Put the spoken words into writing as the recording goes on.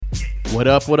What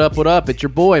up, what up, what up? It's your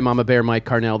boy, Mama Bear Mike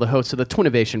Carnell, the host of the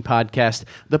Twinnovation Podcast,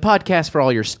 the podcast for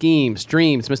all your schemes,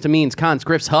 dreams, misdemeans, cons,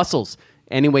 grifts, hustles.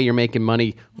 Any way you're making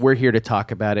money, we're here to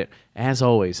talk about it. As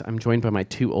always, I'm joined by my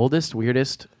two oldest,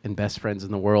 weirdest, and best friends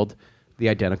in the world, the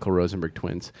identical Rosenberg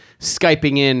twins.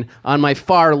 Skyping in on my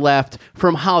far left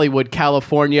from Hollywood,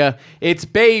 California, it's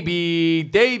baby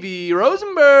Davey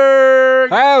Rosenberg.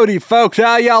 Howdy, folks.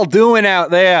 How y'all doing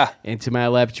out there? And to my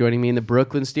left, joining me in the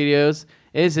Brooklyn studios,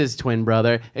 is his twin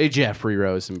brother, Jeffrey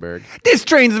Rosenberg. This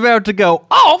train's about to go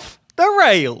off the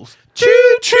rails.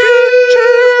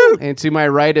 Choo-choo! And to my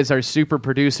right is our super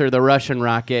producer, the Russian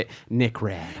rocket, Nick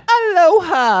Rad.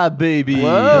 Aloha, baby.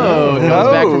 Whoa, comes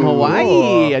back from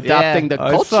Hawaii, adopting the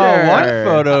culture. I saw one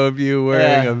photo of you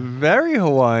wearing a very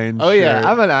Hawaiian shirt. Oh, yeah,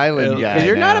 I'm an island guy. Because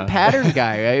you're not a pattern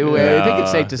guy. I think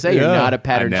it's safe to say you're not a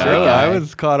pattern shirt guy. I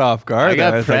was caught off guard. I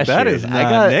got was pressured. like, that is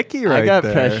not Nicky right there. I got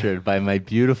pressured by my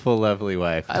beautiful, lovely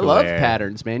wife. I love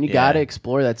patterns, man. You got to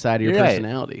explore that side of your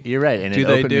personality. You're right. And do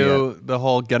they do the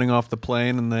whole getting off the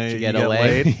plane and they get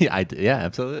laid? Yeah,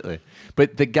 absolutely.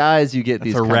 But the guys, you get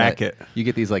these racket. You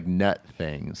get these like nut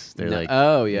things. They're like,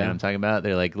 oh yeah, you know what I'm talking about?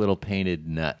 They're like little painted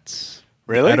nuts.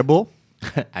 Really? Edible?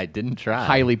 I didn't try.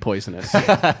 Highly poisonous.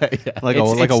 Like a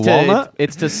walnut?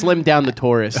 It's to slim down the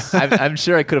tourists. I'm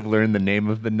sure I could have learned the name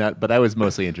of the nut, but I was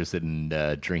mostly interested in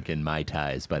drinking Mai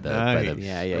Tais by the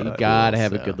Yeah, you gotta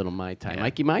have a good little Mai Tai. Yeah.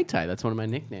 Mikey Mai Tai, that's one of my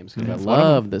nicknames because I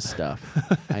love this stuff.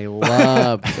 I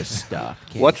love the stuff.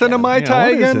 What's in a Mai Tai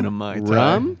again? What is in a Mai Tai?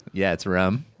 Rum? Yeah, it's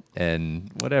rum and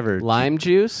whatever. Lime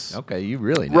juice? Okay, you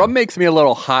really know. Rum makes me a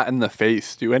little hot in the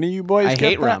face. Do any of you boys I get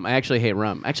hate that? rum. I actually hate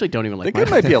rum. I actually don't even I like think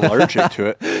I might be allergic to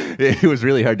it. It was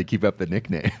really hard to keep up the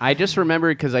nickname. I just remember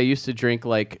because I used to drink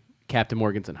like Captain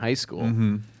Morgan's in high school.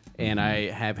 And I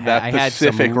had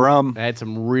Pacific rum. I had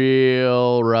some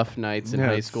real rough nights in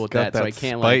high it's school with got that, so that I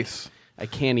can't spice. I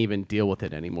can't even deal with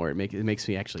it anymore. It makes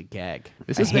me actually gag.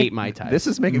 This I is hate Mai Tai. This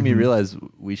is making me realize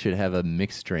we should have a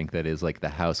mixed drink that is like the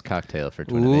house cocktail for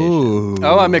Twinnovation.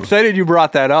 Oh, I'm excited you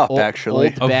brought that up,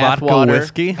 actually. Old bath vodka water.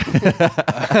 whiskey?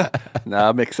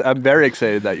 No, I'm very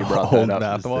excited that you brought Old that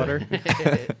up. bath water?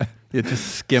 You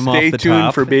just skim Stay off the tuned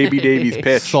top. for Baby Davy's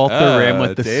pitch. Salt the rim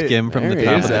with the Dave- skim from the there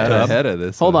top he of the is. tub. ahead of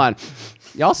this. Hold one. on.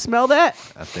 Y'all smell that?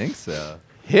 I think so.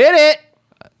 Hit it.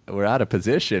 We're out of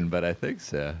position, but I think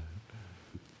so.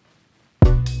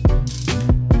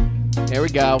 There we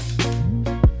go.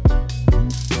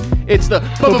 It's the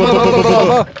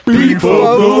Beef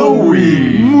of the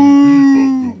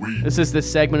week. This is the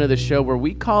segment of the show where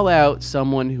we call out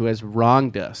someone who has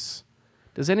wronged us.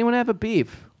 Does anyone have a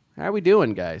beef? How are we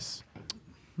doing, guys?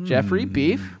 Jeffrey,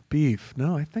 beef? Beef.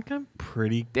 No, I think I'm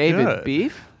pretty David, good.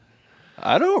 beef?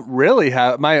 I don't really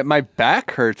have... My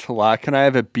back hurts a lot. Can I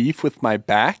have a beef with my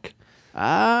back?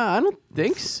 I don't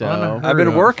think so. Unheard I've been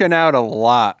of. working out a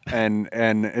lot, and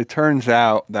it turns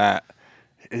out that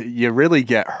you really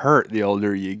get hurt the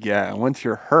older you get. And once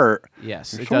you're hurt,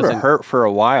 Yes, you're it sort of doesn't. hurt for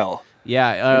a while.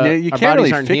 Yeah, You our can't bodies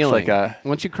really aren't fix healing. like a-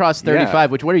 Once you cross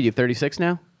 35, which what are you? 36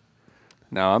 now?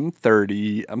 No, I'm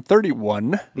 30. I'm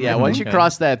 31. Yeah. Once you Okay.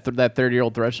 cross that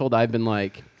 30-year-old threshold, I've been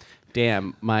like,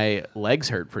 damn, my legs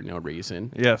hurt for no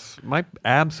reason. Yes, my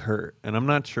abs hurt, and I'm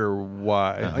not sure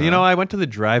why. You know, I went to the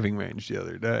driving range the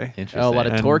other day. Interesting. Oh, a lot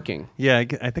of And- torquing. Yeah,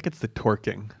 I think it's the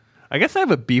torquing. I guess I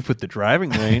have a beef with the driving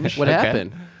range. What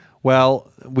happened?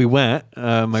 Well, we went.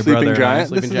 My Sleeping brother Giant?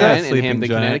 and I, Sleeping Giant in Sleeping Hamden,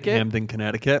 Giant, Connecticut? Hamden,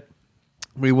 Connecticut.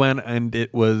 We went, and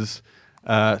it was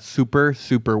super,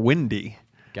 super windy.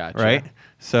 Gotcha. Right.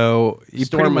 So you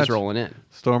Storm pretty was much- rolling in.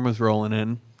 Storm was rolling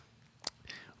in.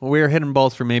 Well, we were hitting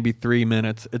balls for maybe 3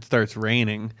 minutes. It starts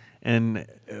raining, and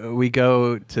we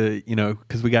go to,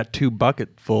 because we got 2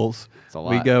 bucketfuls. It's a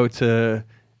We lot. go to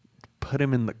put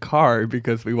him in the car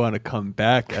because we want to come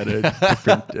back at a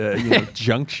different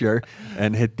juncture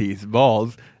and hit these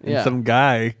balls. And Yeah. some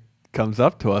guy comes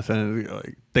up to us and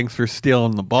like, thanks for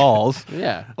stealing the balls.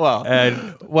 Yeah. Well,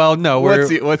 No, what's we're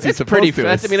he It's supposed pretty. to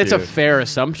I mean, it's a assume? fair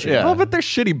assumption. Yeah. well, but they're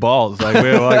shitty balls. Like,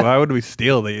 why would we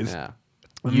steal these? Yeah.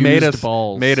 Made Used us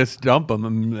balls. made us dump them,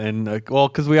 and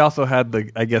because we also had the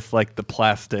the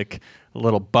plastic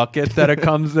little bucket that it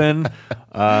comes in.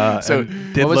 So,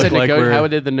 and did What was look it? like we're- How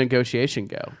did the negotiation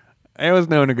go? It was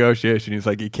no negotiation. He's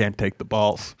like, you can't take the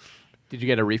balls. Did you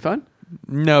get a refund?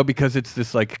 No, because it's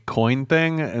this like coin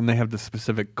thing, and they have this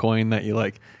specific coin that you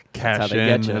like how cash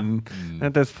they in, get ya. and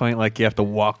at this point, like you have to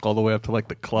walk all the way up to like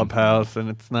the clubhouse, and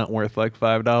it's not worth like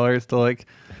 $5 to like.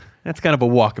 That's kind of a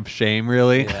walk of shame,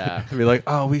 really. Yeah. To be like,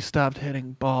 oh, we stopped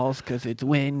hitting balls because it's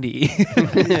windy.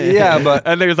 Yeah, but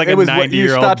and there's like it a was 90-year-old you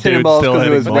stopped hitting dude balls still because it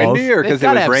hitting was balls. windy or They've because it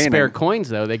got to was have raining. spare coins,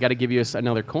 though. They got to give you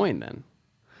another coin then.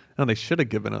 No, they should have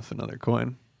given us another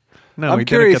coin. No, I'm we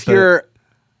didn't curious get the-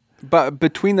 but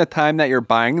between the time that you're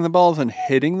buying the balls and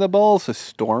hitting the balls, a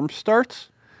storm starts?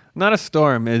 Not a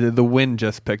storm. The wind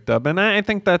just picked up, and I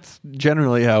think that's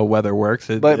generally how weather works.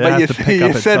 But it has you, to pick up you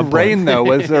at some said point. rain, though.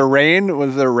 Was there rain?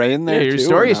 Was there rain there, Yeah, your too,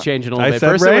 story or is not? changing a little I bit. said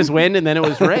First it rain? was wind, and then it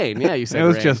was rain. Yeah, you said It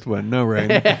was rain. just wind, no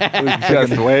rain. It was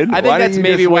just wind? I think Why that's didn't you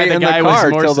maybe just why wait the in guy the was car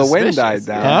more till the wind suspicious.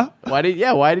 died down? Huh?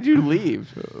 Why did you leave?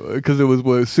 Because it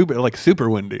was super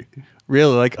windy,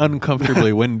 really like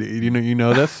uncomfortably windy. You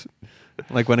know this,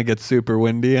 like when it gets super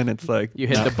windy and it's like You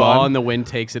hit not the ball fun. and the wind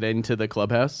takes it into the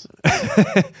clubhouse.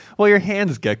 Well, your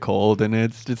hands get cold and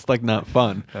it's just like not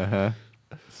fun.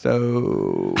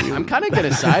 So I'm kind of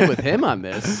gonna side with him on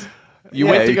this. You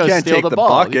Yeah, went to you go can't steal take the the ball.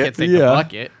 You bucket. can't take the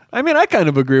bucket. I mean, I kind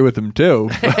of agree with him too.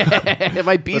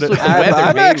 My beast with the weather.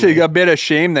 I'm made actually me. a bit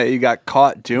ashamed that you got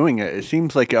caught doing it. It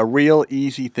seems like a real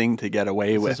easy thing to get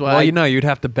away This with. is why Well, you'd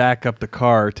have to back up the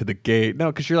car to the gate. No,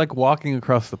 because you're like walking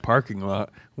across the parking lot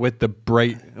with the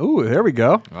bright. Ooh, there we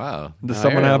go. Wow. Does Oh,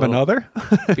 someone here, have a little- another?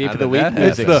 Beef How of the did week that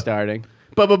music happen? starting.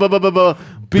 Beef of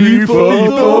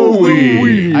the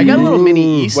week. I got a little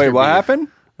mini Easter. Wait, what beef. happened?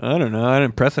 I don't know. I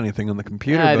didn't press anything on the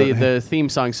computer. Yeah, but the theme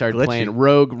song started Glitchy. playing.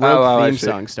 Rogue I theme see.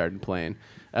 song started playing.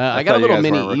 I I got a thought you little guys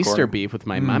mini weren't Easter recording. beef with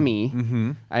my mommy.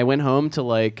 Mm-hmm. I went home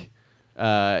to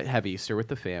have Easter with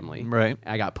the family. Right.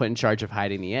 I got put in charge of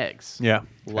hiding the eggs. Yeah.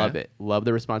 Love it. Love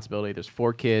the responsibility. There's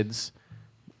 4 kids.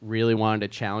 Really wanted to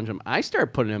challenge them. I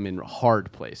started putting them in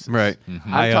hard places. Right. I'm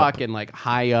High up. talking like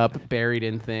high up, buried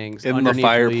in things, In the underneath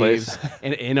fireplace.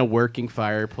 leaves, in a working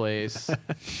fireplace.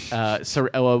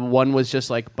 One was just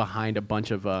like behind a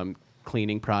bunch of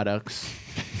cleaning products.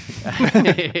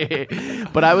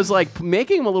 But I was like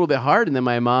making them a little bit hard, and then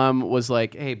my mom was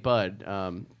like, "Hey, bud,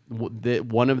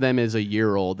 one of them is a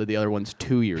year old, the other one's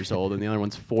 2 years old, and the other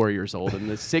one's 4 years old, and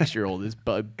the 6-year-old is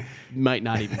might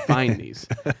not even find these.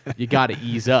 You got to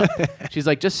ease up." She's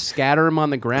like, "Just scatter them on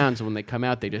the ground, so when they come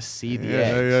out, they just see the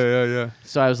eggs." Yeah.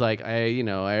 So I was like,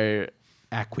 I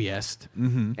acquiesced,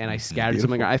 and I scattered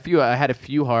some on the Beautiful. ground. I had a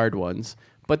few hard ones.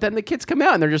 But then the kids come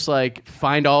out and they're just like,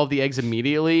 find all of the eggs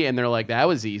immediately, and they're like, that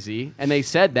was easy. And they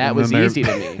said that And was then they're- easy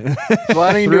to me. So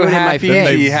why don't you Threw do it in my half face.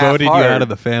 Then easy, they half voted hard? you out of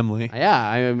the family. Yeah,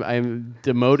 I'm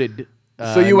demoted.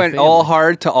 So in you the went family. all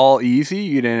hard to all easy?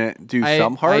 You didn't do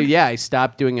some hard? Yeah, I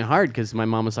stopped doing it hard because my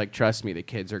mom was like, trust me, the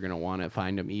kids are going to want to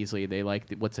find them easily. They like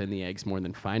what's in the eggs more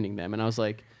than finding them. And I was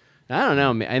like, I don't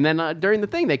know. And then during the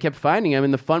thing, they kept finding them.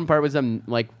 And the fun part was them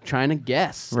like trying to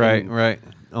guess. Right, And, right.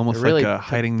 Almost really like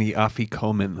hiding the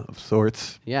afikomen of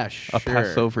sorts. Yeah, A sure.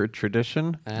 Passover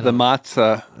tradition. I The don't-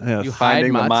 matzah. Yes. You hide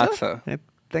Finding the matzah? matzah. I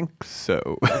think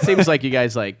so. It seems like you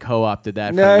guys like co-opted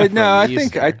that. No, from I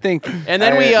Easter. think. And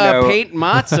then I- we no. paint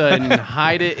matzah and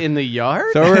hide it in the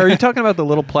yard. So are you talking about the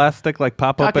little plastic like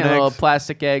pop up Talking eggs? little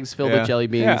plastic eggs filled Yeah. with jelly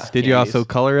beans. Yeah. Did you candies. also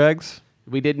color eggs?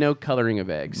 We did no coloring of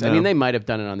eggs. I No. mean, they might have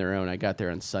done it on their own. I got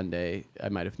there on Sunday. I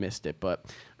might have missed it, but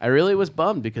I really was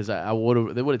bummed because I would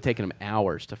have. They would have taken them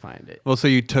hours to find it. Well, so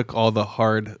you took all the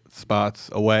hard spots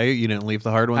away. You didn't leave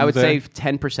the hard ones. I would there? say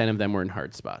 10% of them were in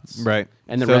hard spots. right.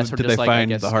 and the So rest were did just they like, I find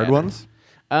guess, the hard scattered. ones?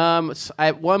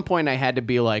 At one point, I had to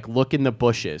be like, look in the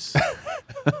bushes,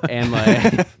 and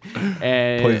like,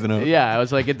 and Poison oak. yeah, I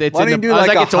was like, it's Why in don't the. you do I was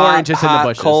like, like, a it's hot, orange, it's in the hot,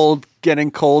 bushes. cold, getting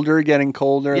colder?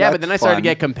 Yeah, but then I started to fun.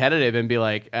 get competitive and be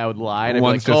like, I would lie and I'd be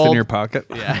One's like, just cold. in your pocket.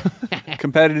 Yeah.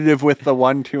 competitive with the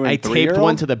 1, 2, and I 3 taped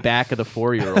one to the back of the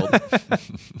 4-year-old.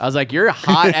 I was like, "You're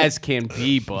hot as can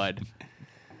be, bud.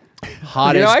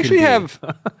 Hot You know, as I can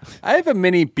actually be." I have a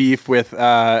mini beef with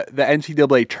the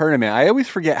NCAA tournament. I always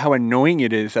forget how annoying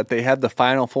it is that they have the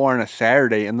Final Four on a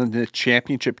Saturday and then the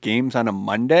championship games on a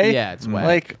Monday. Yeah, it's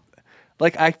whack.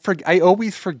 Like I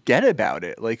always forget about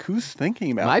it. Like, who's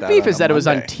thinking about My that? beef on is a that it was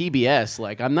on Monday? TBS.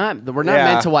 Like, we're not Yeah.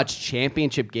 meant to watch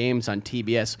championship games on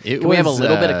TBS. Can we have a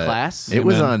little bit of class? It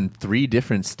was Amen. on 3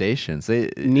 different stations. Neither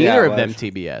Yeah, it of them was.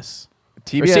 TBS.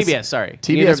 TBS, Or CBS, sorry.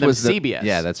 Neither TBS of them was the, CBS.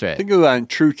 Yeah, that's I right. think it was on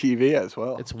True TV as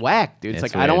well. It's whack, dude. It's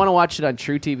It's like I don't weird. want to watch it on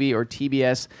True TV or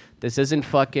TBS. This isn't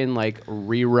fucking like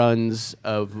reruns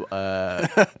of I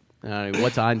don't know,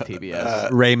 what's on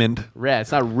TBS. Raymond. Yeah,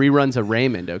 it's not reruns of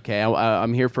Raymond, okay?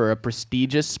 I'm here for a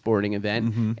prestigious sporting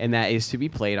event, and that is to be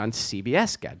played on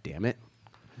CBS, God damn it.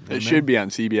 It should be on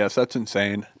CBS. That's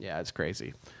insane. Yeah, it's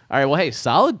crazy. All right, well, hey,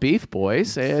 solid beef,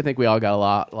 boys. I think we all got a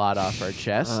lot off our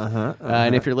chest.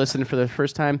 And if you're listening for the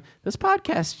first time, this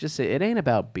podcast it ain't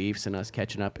about beefs and us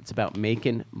catching up. It's about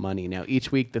making money. Now,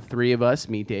 each week, the 3 of us,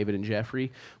 me, David, and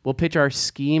Jeffrey, will pitch our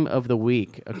scheme of the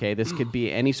week. Okay, this could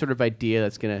be any sort of idea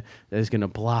that is gonna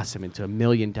blossom into $1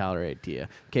 million idea.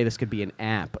 Okay, this could be an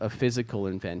app, a physical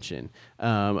invention,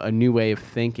 a new way of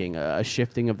thinking, a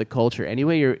shifting of the culture. Any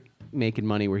way you're making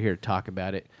money, we're here to talk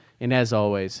about it. And as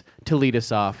always, to lead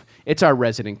us off, it's our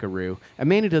resident guru, a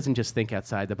man who doesn't just think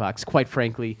outside the box. Quite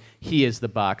frankly, he is the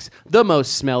box, the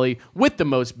most smelly, with the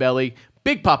most belly,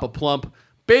 Big Papa Plump,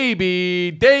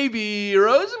 Baby Davy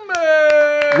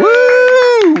Rosenberg.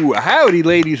 Woo! Howdy,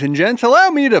 ladies and gents. Allow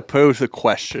me to pose a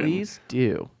question. Please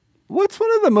do. What's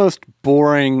one of the most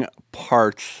boring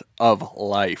parts of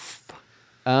life?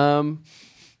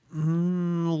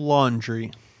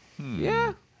 Laundry.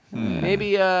 Yeah.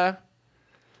 Maybe,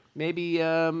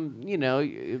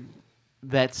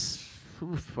 that's,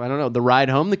 I don't know, the ride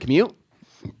home, the commute.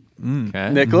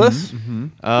 Okay. Nicholas?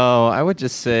 Oh, I would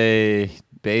just say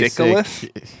basic. Nicholas?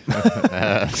 Hey,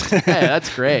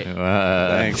 that's great.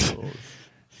 Thanks.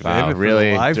 Wow, Save it for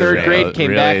really? the live Third show. grade came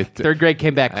really back. Third grade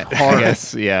came back I hard.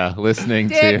 guess, yeah, listening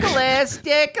to. Nicholas.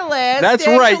 That's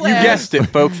right. You guessed it,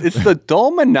 folks. It's the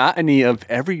dull monotony of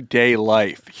everyday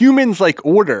life. Humans like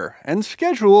order and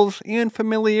schedules and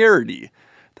familiarity.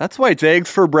 That's why it's eggs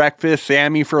for breakfast,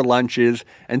 Sammy for lunches,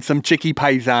 and some chicky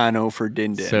paisano for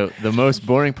din din. So the most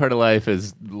boring part of life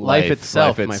is Life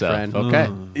itself, my friend. Okay.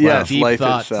 Yes, Deep life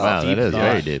thoughts. itself. Wow, that Deep is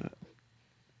very thoughts. deep.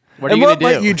 What are And you what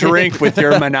going to might do? you drink with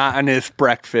your monotonous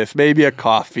breakfast? Maybe a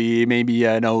coffee, maybe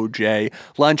an OJ.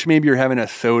 Lunch, maybe you're having a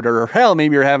soda, or hell,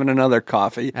 maybe you're having another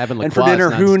coffee. Having and for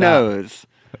liqueurs dinner, who nonstop. knows?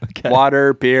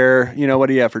 Water, beer. What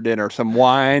do you have for dinner? Some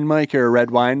wine, Mike? You're a red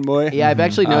wine boy? Yeah, I've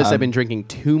actually noticed I've been drinking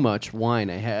too much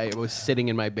wine. I was sitting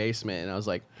in my basement, and I was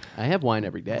like, I have wine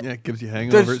every day. Yeah, it gives you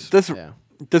hangovers.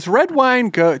 Does red wine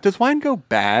go? Does wine go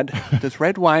bad? Does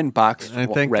red wine boxed I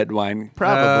think- red wine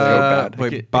Probably. bad.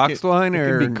 Wait, boxed wine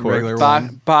or can be corked. regular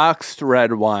wine? boxed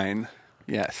red wine?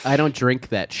 Yes. I don't drink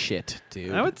that shit,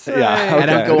 dude. I would say Yeah, I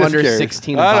don't okay. go I'm just under curious.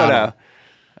 16 a I don't bottle. know.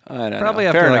 I don't probably know.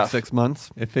 after Fair like enough. 6 months.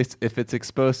 If it's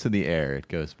exposed to the air, it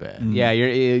goes bad. Yeah,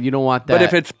 you don't want that. But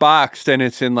if it's boxed and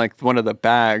it's in like one of the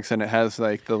bags and it has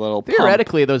like the little pump.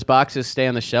 theoretically, those boxes stay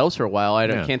on the shelves for a while. I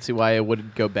Yeah. can't see why it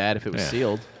would go bad if it was Yeah.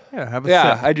 sealed. Yeah, have a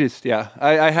Yeah, sip.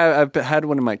 I've had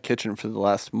one in my kitchen for the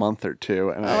last month or two,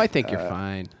 and Oh, I think you're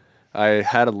fine. I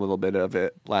had a little bit of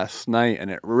it last night, and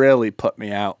it really put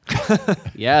me out.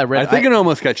 Yeah, I think it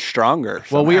almost got stronger.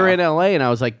 Well, we were in somehow. LA, and I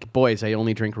was like, boys, I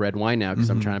only drink red wine now because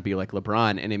I'm trying to be like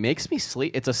LeBron, and it makes me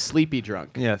sleep. It's a sleepy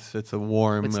drunk. Yes, it's a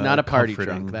warm. It's not a party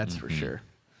comforting drunk, that's for sure.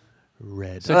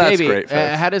 red. So, Oh, that's Davey, great,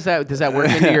 folks. how does that work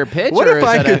into your pitch? What or if is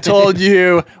I that could told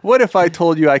you? What if I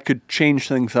told you I could change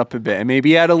things up a bit and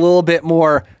maybe add a little bit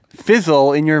more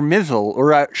fizzle in your mizzle,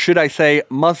 or should I say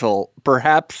muzzle?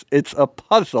 Perhaps it's a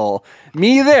puzzle.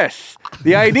 Me this.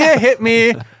 The idea hit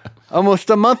me almost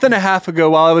a month and a half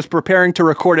ago while I was preparing to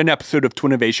record an episode of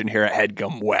Twinnovation here at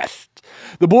Headgum West.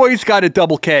 The boys got a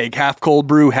double keg, half cold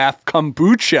brew, half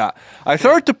kombucha. I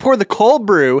started to pour the cold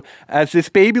brew as this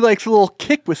baby likes a little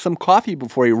kick with some coffee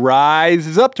before he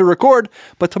rises up to record.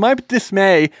 But to my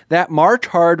dismay, that March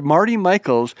hard Marty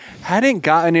Michaels hadn't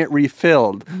gotten it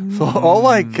refilled. So all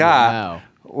I got wow.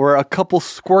 were a couple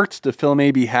squirts to fill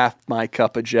maybe half my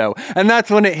cup of joe. And that's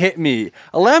when it hit me.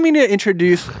 Allow me to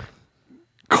introduce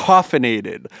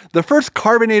Coffinated, the first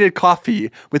carbonated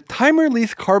coffee with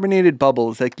time-release carbonated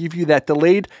bubbles that give you that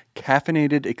delayed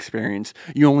caffeinated experience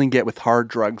you only get with hard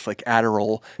drugs like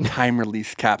Adderall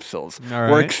time-release capsules, All or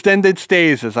right. extended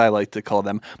stays, as I like to call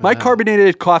them. My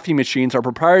carbonated coffee machines are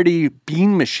proprietary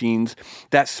bean machines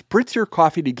that spritz your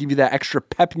coffee to give you that extra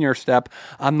pep in your step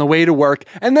on the way to work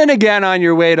and then again on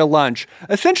your way to lunch.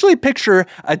 Essentially, picture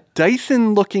a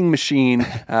Dyson-looking machine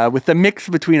with a mix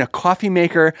between a coffee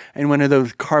maker and one of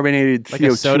those carbonated Like a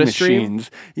CO2 soda stream?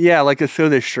 machines. Yeah, like a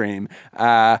soda stream.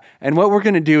 And what we're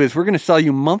going to do is we're going to sell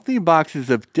you monthly boxes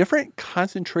of different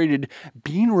concentrated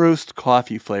bean roast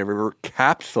coffee flavor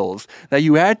capsules that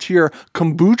you add to your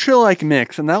kombucha-like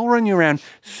mix, and that'll run you around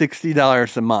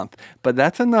 $60 a month. But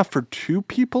that's enough for 2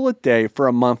 people a day for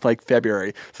a month like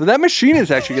February. So that machine is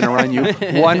actually going to run you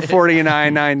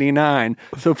 $149.99.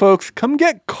 So folks, come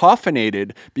get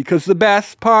coffinated, because the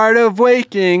best part of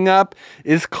waking up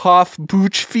is cough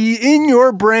booch fee in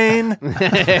your brain. All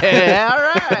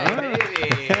right,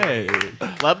 baby.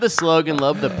 Love the slogan,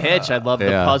 love the pitch. I love the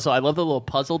Yeah. puzzle. I love the little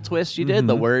puzzle twist you did,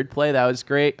 the wordplay. That was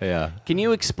great. Yeah. Can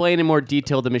you explain in more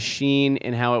detail the machine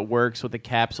and how it works with the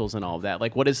capsules and all of that?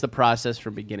 Like, what is the process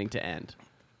from beginning to end?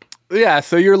 Yeah,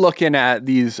 so you're looking at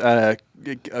these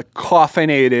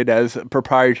coffinated, as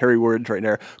proprietary words right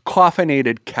there,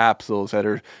 coffinated capsules that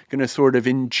are going to sort of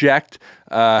inject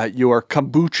your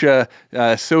kombucha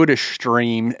soda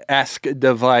stream-esque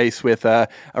device with a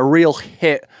real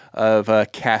hit of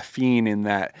caffeine in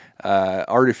that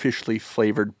artificially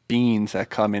flavored beans that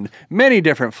come in many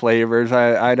different flavors.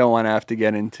 I don't want to have to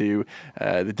get into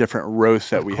the different roasts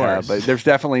that we have, but there's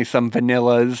definitely some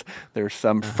vanillas. There's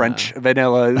some French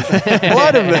vanillas. A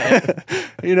lot of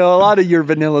a lot of your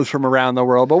vanillas from around the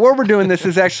world. But what we're doing, this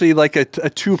is actually like a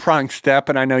two-pronged step,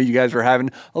 and I know you guys are having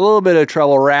a little bit of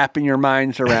trouble wrapping your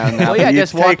minds around that. Well, yeah,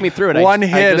 just walk me through it. One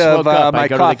hit of my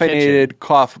caffeinated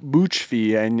coffee.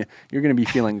 kombucha, and you're going to be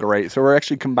feeling great. So we're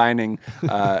actually combining,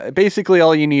 basically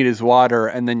all you need is water,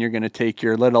 and then you're going to take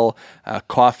your little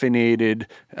caffeinated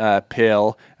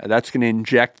pill. That's going to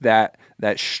inject that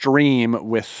stream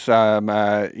with some,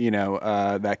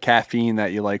 that caffeine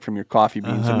that you like from your coffee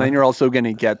beans. And then you're also going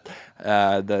to get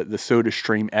the Soda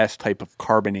Stream S type of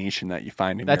carbonation that you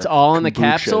find in That's your all in the kombuchas.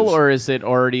 capsule, or is it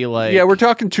already like... Yeah, we're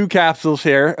talking 2 capsules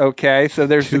here, okay? So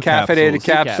there's the caffeinated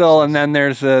capsule, and then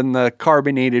there's the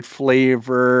carbonated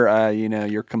flavor,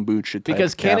 your kombucha type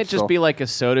Because can it capsule. just be like a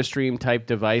Soda Stream type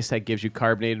device that gives you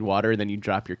carbonated water and then you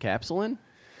drop your capsule in?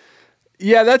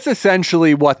 Yeah, that's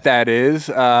essentially what that is,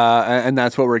 and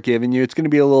that's what we're giving you. It's going to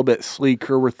be a little bit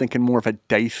sleeker. We're thinking more of a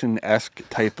Dyson-esque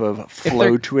type of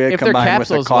flow to it, if they're combined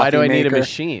capsules, with a coffee why do I need a maker.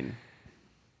 machine?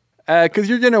 Because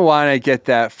you're going to want to get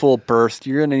that full burst.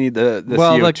 You're going to need the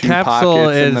CO2 capsule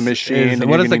pockets is in the machine. and what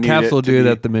you're does the gonna need capsule it to do be-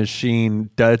 that the machine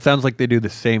does? It sounds like they do the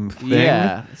same thing.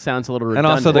 Yeah, sounds a little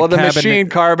redundant. also Well, the cabinet- machine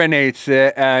carbonates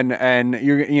it, and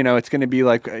you're it's going to be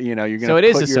like you're going to So it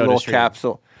is put a your Soda little Stream.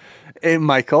 capsule. Hey,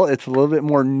 Michael, it's a little bit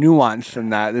more nuanced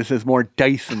than that. This is more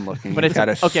Dyson looking. But it's got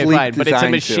a okay, sleek fine. But it's a design to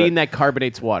machine it. that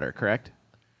carbonates water, correct?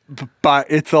 But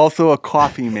it's also a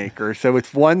coffee maker. So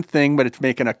it's one thing, but it's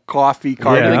making a coffee Where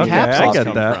carbonate. do the okay, capsules I get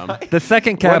come that. from? The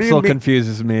second What do you capsule mean?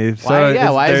 confuses me.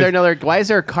 Why is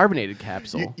there a carbonated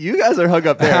capsule? You guys are hung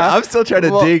up there. I'm still trying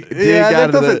to Well, dig yeah, that out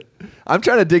of the. doesn't- I'm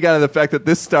trying to dig out of the fact that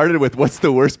this started with what's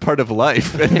the worst part of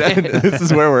life, and then this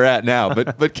is where we're at now.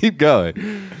 But keep going.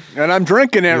 And I'm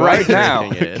drinking it You right are now.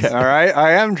 drinking it. All right,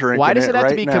 I am drinking it. Why does it have to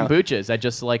right be now. kombucha? Is that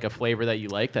just like a flavor that you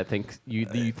like that you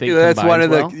think That's one combines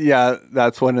of the well?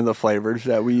 that's one of the flavors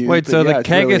that we use. Wait, but so yeah, the it's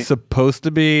keg really- is supposed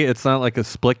to be? It's not like a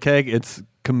split keg. It's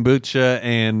kombucha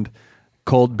and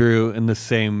cold brew in the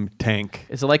same tank.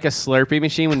 Is it like a Slurpee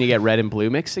machine when you get red and blue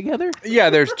mixed together?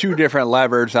 Yeah, there's 2 different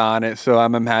levers on it, so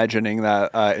I'm imagining that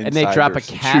inside they drop a there's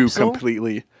 2 capsule?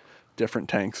 completely different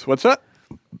tanks. What's that?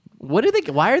 What do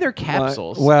they? Why are there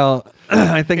capsules? Well,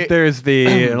 I think there's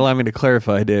the. Allow me to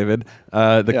clarify, David.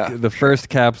 The first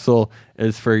capsule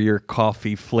is for your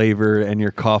coffee flavor and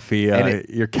your coffee,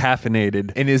 your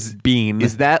caffeinated And bean.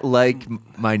 Is that like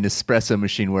my Nespresso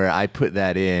machine where I put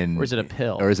that in, Or is it a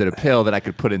pill? or is it a pill that I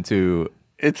could put into?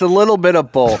 It's a little bit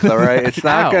of both, all right? It's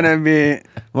not How? going to be...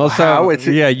 well, so Wow, it's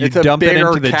a- yeah, you it's a dump it bigger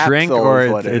into the drink, capsule or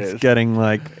is what it it's is. getting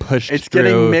like pushed. It's through.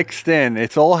 getting mixed in.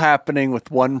 It's all happening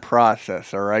with one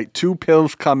process, all right? 2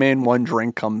 pills come in, 1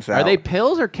 drink comes out. Are they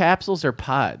pills or capsules or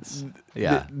pods?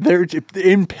 Yeah. They're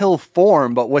in pill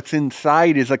form, but what's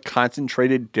inside is a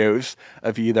concentrated dose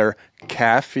of either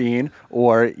caffeine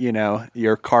or,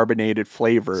 your carbonated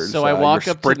flavors. So I walk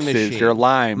your up to the spritzes, machine. your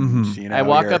limes. I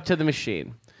walk up to the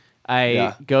machine.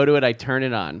 I go to it. I turn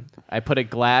it on. I put a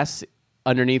glass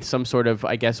underneath some sort of,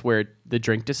 I guess, where the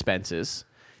drink dispenses.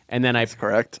 And then I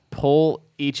Correct. pull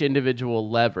each individual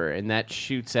lever, and that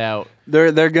shoots out.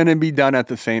 They're going to be done at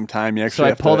the same time. You actually So I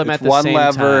have pull to, them at it's the one same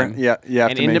lever. time. Yeah, you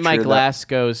have and to into make my sure that glass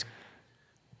goes.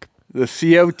 the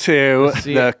CO2,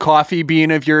 The the coffee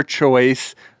bean of your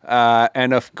choice,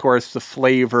 and of course the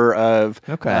flavor of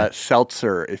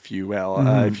seltzer, if you will.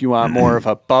 If you want more of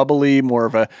a bubbly, more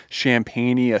of a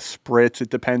champagne-y, a spritz, it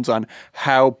depends on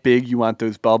how big you want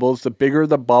those bubbles. The bigger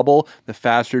the bubble, the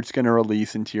faster it's going to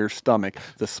release into your stomach.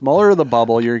 The smaller the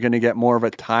bubble, you're going to get more of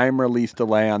a time release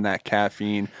delay on that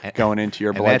caffeine going into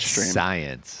your And that's bloodstream.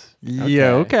 science.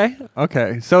 Yeah.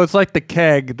 Okay. So it's like the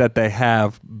keg that they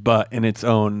have, but in its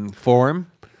own form.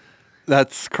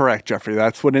 That's correct, Jeffrey.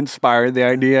 That's what inspired the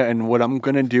idea. And what I'm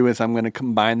going to do is I'm going to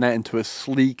combine that into a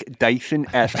sleek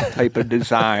Dyson-esque type of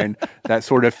design that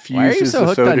sort of Why are you fuses so the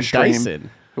hooked Soda on Stream. Dyson?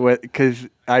 Because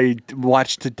I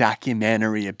watched a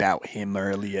documentary about him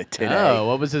earlier today. Oh,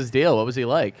 what was his deal? What was he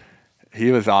like?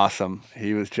 He was awesome.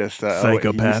 He was just a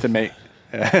Psychopath. He used to make.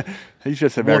 He's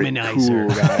just a very Womanizer.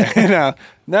 cool guy.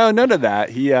 No, none of that.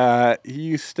 He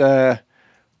used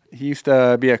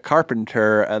to be a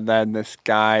carpenter, and then this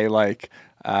guy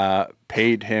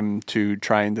paid him to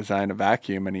try and design a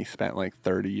vacuum, and he spent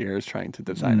 30 years trying to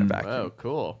design a vacuum. Oh,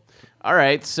 cool. All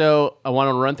right, so I want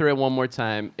to run through it one more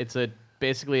time. It's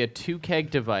basically a 2-keg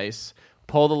device.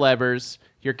 Pull the levers.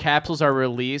 Your capsules are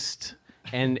released,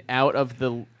 and out of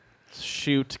the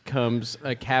chute comes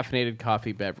a caffeinated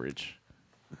coffee beverage.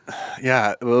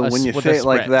 Yeah, well, when you with say a it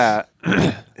like spritz. that.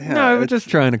 No, I was just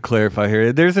trying to clarify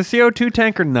here. There's a CO2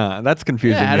 tank or not? That's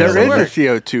confusing. Yeah, me. how There does is it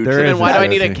a work? CO2 There So tank. then is why a do I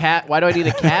need a CO2. Why do I need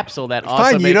a capsule that also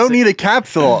Fine, you makes don't it- need a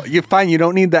capsule. You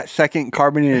don't need that second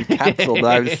carbonated capsule. But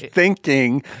I was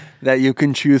thinking that you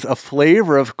can choose a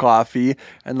flavor of coffee,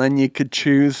 and then you could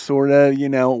choose sort of,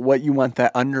 what you want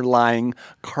that underlying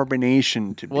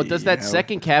carbonation to be. Well, does that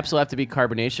second capsule have to be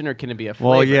carbonation, or can it be a flavor?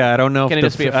 Well, yeah, I don't know. Can it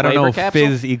if just be a I don't know flavor if capsule?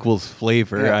 fizz equals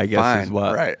flavor. Yeah, I guess fine, is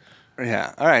what. Right.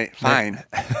 Yeah. All right. Fine.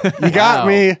 You got Wow.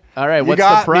 me. All right, You what's the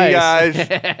got me, price?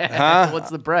 guys? Huh? What's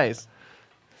the price?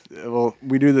 Well,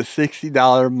 we do the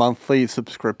 $60 monthly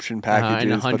subscription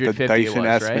packages, but the $150 Dyson it was,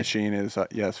 S right? machine is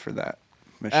yes for that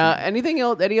machine. Anything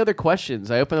else? Any other questions?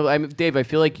 Dave. I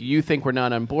feel like you think we're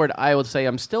not on board. I would say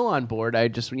I'm still on board. I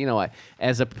just,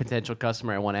 as a potential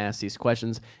customer, I want to ask these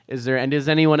questions. Does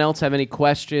anyone else have any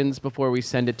questions before we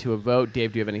send it to a vote?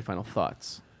 Dave, do you have any final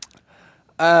thoughts?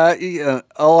 Yeah,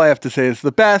 all I have to say is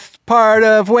the best part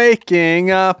of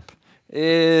waking up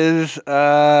is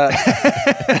Unlock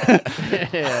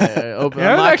Yeah, I was your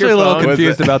actually a little phone.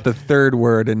 confused about the third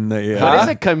word in the. What is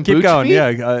it? Kombucha? Keep going.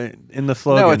 Yeah, in the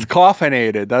slogan. no, it's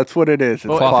caffeinated. That's what it is. It's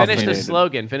Well, finish the caffeinated.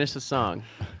 slogan. Finish the song.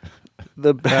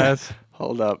 The Best best.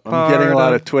 Hold up, I'm getting a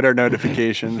lot of Twitter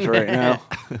notifications right now.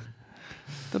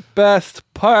 The best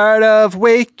part of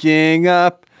waking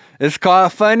up is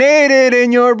caffeinated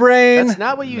in your brain. That's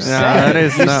not what you said. that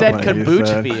is you not said what you kombucha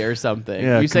said. fee or something.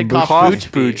 Yeah, you said kombucha. kombucha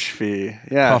Coffee fee. fee.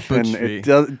 Yeah, and Coffee it fee.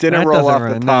 didn't That roll doesn't off the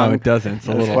run- tongue. No, it doesn't. It's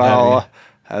a as little well heavy.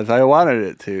 as I wanted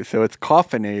it to. So it's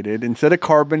caffeinated. Instead of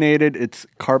carbonated, it's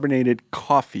carbonated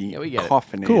coffee. Yeah, we get it.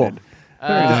 Caffeinated. Cool. I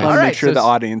just all want to right, make sure so the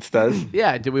audience does.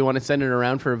 Yeah, do we want to send it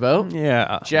around for a vote?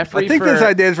 Yeah. Jeffrey, I think for, this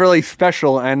idea is really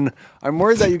special, and I'm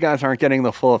worried that you guys aren't getting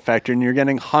the full effect, and you're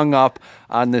getting hung up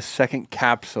on this second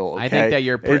capsule. I okay? think that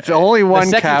you're. It's only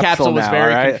one the second capsule was now,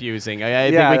 very right? confusing. I Yeah,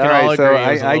 think we can all all right, agree. so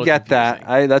it was a I little get confusing.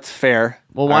 that. That's fair.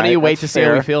 Well, why All don't you right, wait to that's see how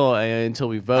we fair. feel until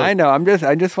we vote? I know.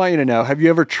 I just want you to know. Have you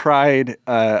ever tried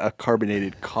a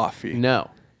carbonated coffee?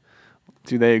 No.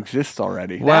 Do they exist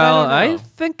already? Well, I don't know. I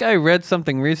think I read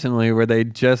something recently where they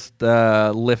just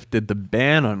lifted the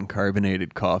ban on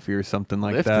carbonated coffee or something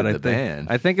like Lifted that. the ban?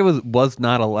 I think it was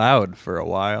not allowed for a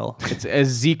while. It's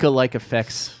Zika-like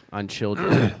effects on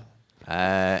children.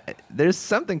 There's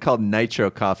something called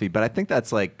nitro coffee, but I think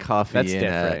that's like coffee. That's in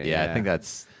different, I yeah. think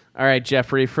that's. All right,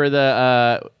 Jeffrey, for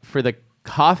the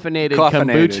caffeinated kombucha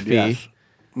Caffeinated, fee. yes.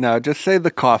 No, just say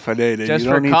the caffeinated. Just you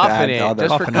for don't need to add the caffeinated,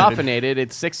 other. caffeinated,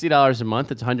 it's $60 a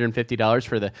month. It's $150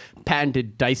 for the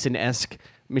patented Dyson-esque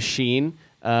machine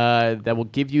that will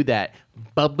give you that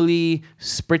bubbly,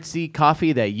 spritzy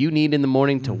coffee that you need in the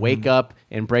morning to wake up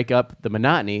and break up the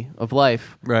monotony of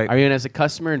life. Right. Are you in as a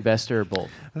customer, investor, or both?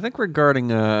 I think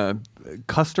regarding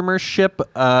customership,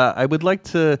 I would like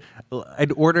to.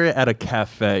 I'd order it at a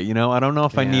cafe. I don't know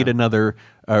if I need another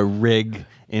rig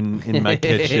in my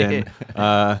kitchen.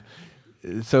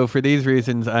 So for these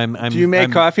reasons, I'm. Do you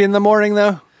make coffee in the morning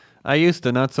though? I used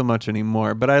to, not so much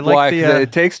anymore. But I like Why? the. 'Cause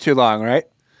it takes too long, right?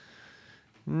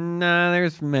 Nah,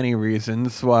 there's many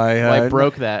reasons why. Well, I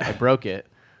broke it.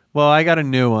 Well, I got a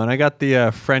new one. I got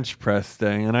the French press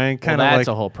thing, and I Well, kind of that's like.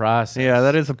 a whole process. Yeah,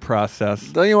 that is a process.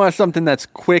 Don't you want something that's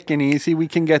quick and easy? We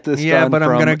can get this Yeah, done. but I'm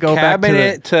from gonna go back to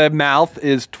cabinet to mouth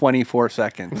is 24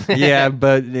 seconds. Yeah,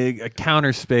 but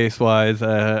counter space wise,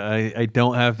 I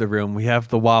don't have the room. We have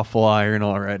the waffle iron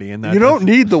already, and that You don't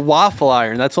need the waffle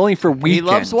iron. That's only for weekends. He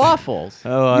loves waffles.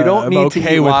 Oh, You don't I'm need to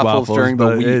okay eat with waffles during the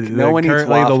but week. No one eats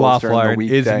currently waffles the waffle during the iron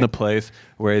is weekday. in the place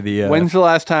where the When's the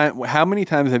last time? How many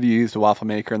times have you used a waffle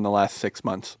maker in the last 6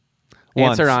 months?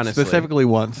 once, Answer honestly. specifically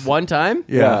once. One time?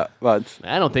 Yeah. once.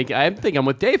 I think I'm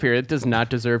with Dave here. It does not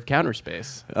deserve counter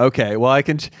space. Okay, well I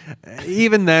can.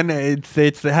 Even then,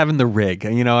 it's having the rig.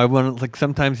 I want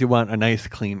sometimes you want a nice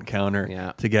clean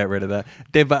counter to get rid of that.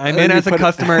 Dave, but I'm in you as a put it-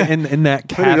 customer in that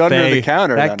Put it cafe. under the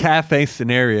counter, that then. cafe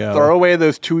scenario. Throw away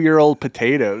those 2-year-old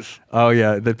potatoes. Oh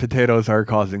yeah, the potatoes are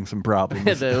causing some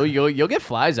problems. You'll get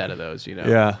flies out of those,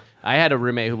 Yeah. I had a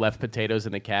roommate who left potatoes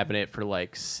in the cabinet for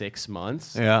like 6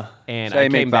 months. Yeah. And So I you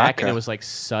make came back vodka. and it was like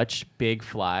such big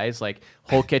flies. Like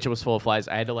whole kitchen was full of flies.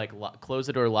 I had to like close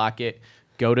the door, lock it,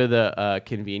 go to the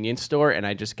convenience store, and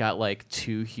I just got like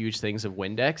 2 huge things of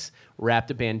Windex,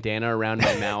 wrapped a bandana around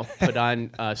my mouth, put on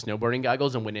snowboarding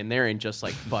goggles, and went in there and just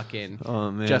like fucking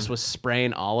man. just was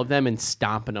spraying all of them and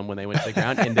stomping them when they went to the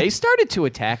ground. And they started to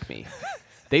attack me.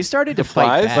 They started to fight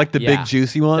flies? back. Like the big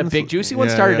juicy ones? The big juicy ones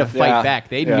Yeah, started yeah. to fight Yeah. back.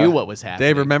 They Yeah. knew what was happening.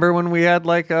 Dave, remember when we had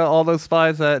like all those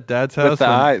flies at Dad's house? With the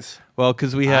eyes. Well,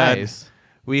 because we had Eyes.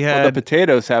 We Well, had the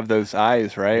potatoes have those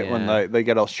eyes, right? Yeah. When they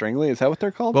get all stringly. Is that what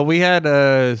they're called? well, we had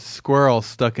a squirrel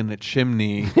stuck in the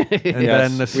chimney, and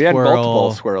then the We had squirrel.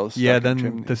 multiple squirrels Yeah, stuck in then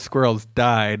chimney. the squirrels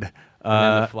died,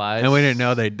 then the flies. and we didn't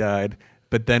know they died.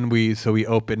 But then we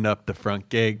opened up the front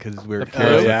gate because we were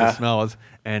curious what yeah. the smell was,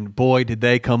 and boy, did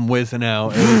they come whizzing out!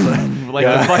 It was like, Like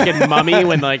the fucking mummy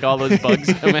when like all those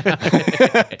bugs come out.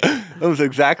 It was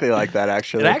exactly like that,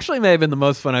 actually. it actually may have been the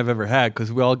most fun I've ever had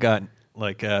because we all got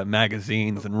like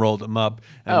magazines and rolled them up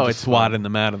and Oh, just it's swatted fun.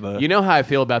 them out of the. You know how I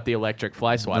feel about the electric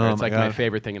fly swatter. Oh it's my like my God.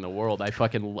 favorite thing in the world. I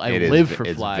It is- live for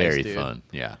it's flies, very dude. fun.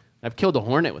 Yeah. I've killed a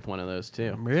hornet with one of those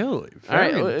too. Really? All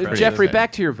right, Very impressive. Jeffrey,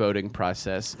 back to your voting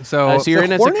process. So- you're The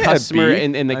in as a hornet a customer bee?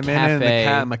 in the I'm cafe.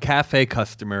 I'm a cafe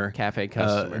customer. Cafe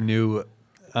customer. New.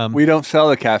 We don't sell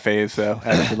the cafes, though,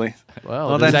 actually.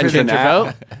 well, that's does that change your an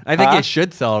vote? I think Huh? you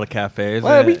should sell to cafes.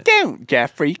 Well, we don't,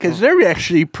 Jeffrey, because they're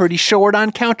actually pretty short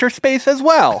on counter space as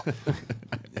well.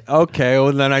 Okay,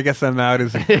 well then I guess I'm out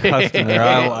as a customer.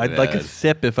 I'd like a Yes.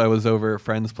 sip if I was over a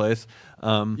friend's place.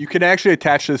 You can actually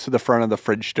attach this to the front of the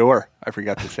fridge door. I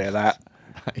forgot to say that.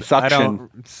 I Suction. don't.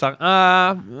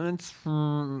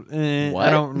 What? I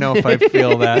don't know if I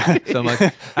feel that so much.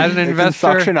 As an It can investor,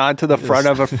 suction onto the front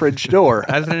of a fridge door.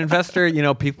 as an investor,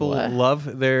 people What?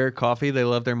 love their coffee. They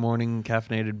love their morning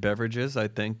caffeinated beverages. I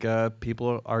think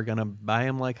people are gonna buy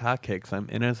them like hotcakes. I'm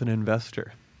in as an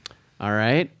investor. All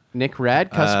right. Nick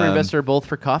Rad, customer investor, both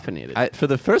for caffeinated. For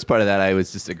the first part of that, I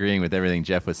was just agreeing with everything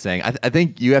Jeff was saying. I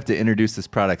think you have to introduce this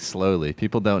product slowly.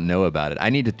 People don't know about it. I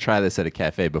need to try this at a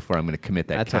cafe before I'm going to commit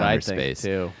that That's what counter I think, space.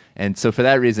 too. And so for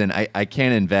that reason, I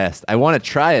can't invest. I want to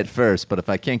try it first, but if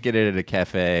I can't get it at a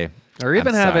cafe, Or even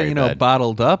I'm have sorry, it, bud.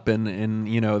 bottled up and the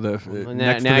Now,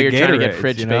 next now to the you're trying to get Gatorades,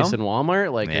 fridge you know? space in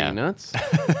Walmart? Like, are Yeah. you nuts?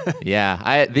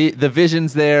 Yeah, the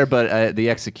vision's there, but the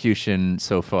execution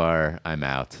so far, I'm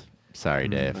out. Sorry,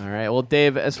 Dave. All right. Well,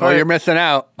 Dave, as Oh, far you're missing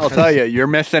out. I'll tell you, you're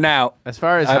missing out. as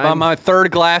far as I'm on my third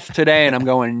glass today, and I'm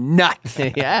going nuts.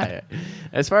 yeah.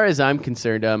 As far as I'm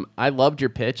concerned, I loved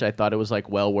your pitch. I thought it was like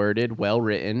well worded, well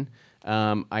written.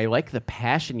 I like the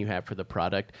passion you have for the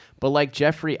product, but like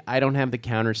Jeffrey, I don't have the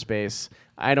counter space.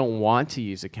 I don't want to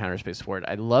use a counter space for it.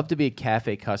 I'd love to be a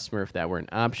cafe customer if that were an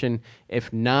option.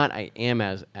 If not, I am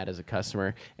as a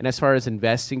customer. And as far as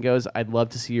investing goes, I'd love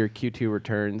to see your Q2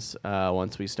 returns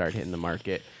once we start hitting the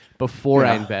market before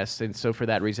I invest. And so for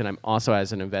that reason, I'm also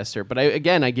as an investor. But I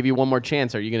give you one more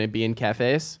chance. Are you going to be in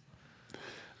cafes?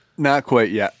 Not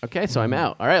quite yet. Okay, so I'm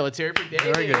out. All right, let's hear it for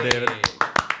David. Very good, David.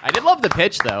 I did love the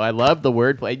pitch, though. I love the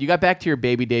wordplay. You got back to your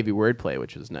Baby Davy wordplay,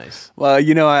 which was nice. Well,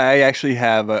 I actually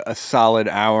have a solid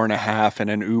hour and a half in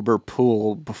an Uber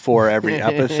pool before every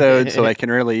episode, so I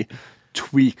can really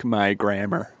tweak my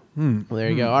grammar. Well, there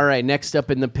you go. All right, next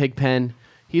up in the pig pen,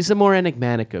 he's the more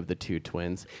enigmatic of the two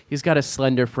twins. He's got a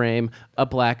slender frame, a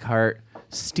black heart,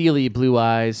 steely blue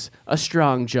eyes, a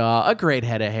strong jaw, a great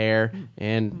head of hair,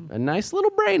 and a nice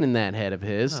little brain in that head of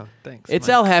his. Oh, thanks, It's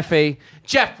Mike. El Jefe,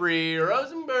 Jeffrey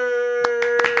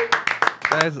Rosenberg.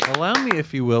 Guys, allow me,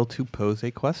 if you will, to pose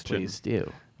a question. Please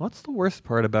do. What's the worst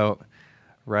part about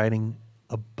riding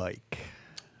a bike?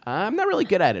 I'm not really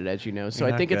good at it, as you know. So You're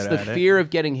I not think it's good the at it. fear of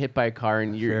getting hit by a car,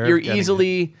 and Fear of you're getting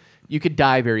easily, you could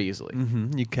die very easily.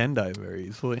 You can die very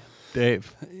easily.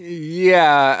 Dave.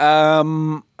 Yeah,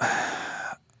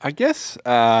 I guess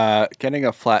getting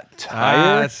a flat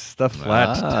tire. It's the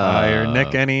flat tire.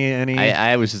 Nick, any?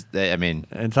 I was just, I mean,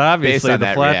 It's obviously based on the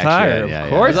that flat reaction, tire. yeah, Of yeah.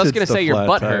 course, I was it's going to the say your flat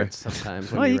butt tire. hurts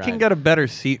sometimes. When Well, you you can ride. get a better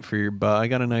seat for your butt. I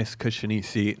got a nice cushiony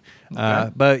seat.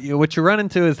 But what you run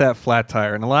into is that flat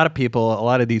tire. And a lot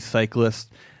of these cyclists,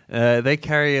 they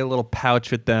carry a little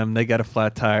pouch with them. They got a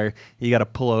flat tire. You got to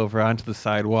pull over onto the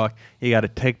sidewalk. You got to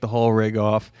take the whole rig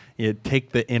off. You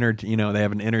take the inner, they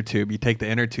have an inner tube. You take the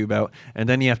inner tube out, and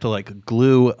then you have to like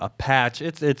glue a patch.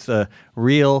 It's a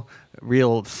real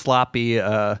sloppy,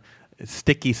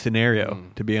 sticky scenario,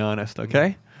 to be honest.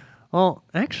 Okay. Well,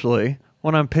 actually,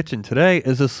 what I'm pitching today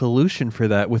is a solution for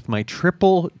that with my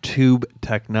triple tube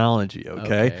technology,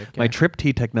 okay? My Trip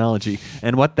T technology.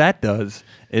 And what that does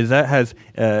is that has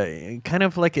kind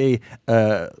of like a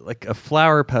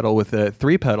flower petal with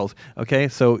 3 petals, okay?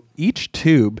 So each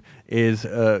tube is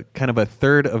kind of a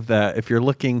third of that. If you're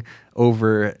looking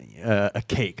over a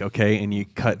cake, okay, and you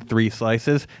cut 3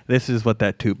 slices, this is what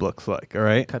that tube looks like, all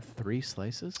right? Cut 3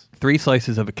 slices? 3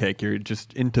 slices of a cake. You're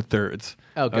just into thirds.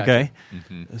 Oh, gotcha. Okay?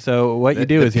 So what you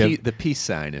do is you have... the peace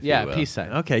sign, if Yeah, you will. peace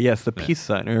sign. Okay, yes, the peace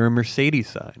sign or a Mercedes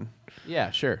sign.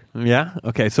 Yeah, sure. Yeah?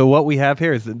 Okay, so what we have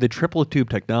here is the triple tube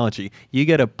technology. You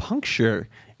get a puncture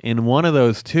in one of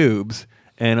those tubes,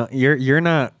 and you're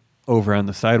not over on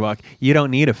the sidewalk. You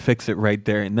don't need to fix it right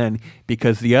there and then,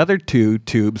 because the other two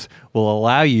tubes will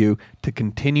allow you to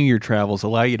continue your travels,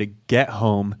 allow you to get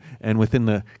home, and within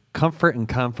the comfort and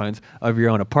confines of your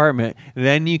own apartment,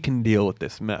 then you can deal with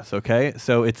this mess, okay?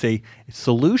 So it's a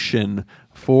solution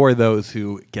for those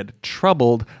who get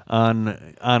troubled on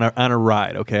a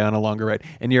ride, okay, on a longer ride.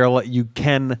 And you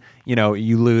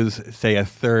lose, say, a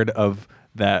third of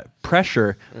that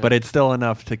pressure, but it's still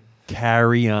enough to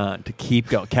carry on, to keep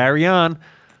going. Carry on.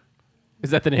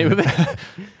 Is that the name of it?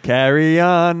 Carry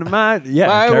on, my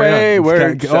carry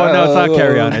wayward on. No, it's not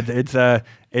carry on. child.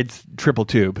 It's triple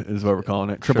tube is what we're calling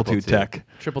it. Triple tube tech.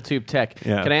 Triple tube tech.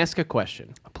 Yeah. Can I ask a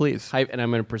question? Please. And I'm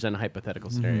going to present a hypothetical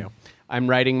scenario. I'm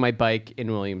riding my bike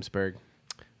in Williamsburg.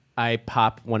 I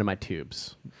pop one of my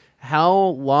tubes. How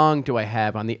long do I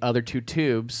have on the other two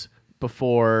tubes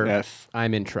before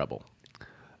I'm in trouble?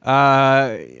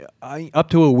 Up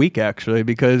to a week actually,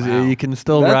 because you can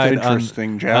still ride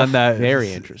interesting, on, Jeff. on that.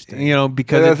 Very interesting.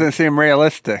 Because It doesn't seem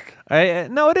realistic.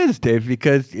 No, it is, Dave,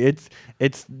 because it's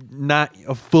not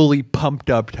a fully pumped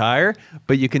up tire,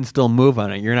 but you can still move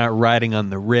on it. You're not riding on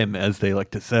the rim, as they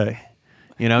like to say.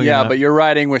 But you're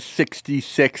riding with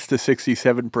 66 to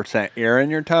 67% air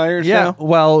in your tires. Yeah, now?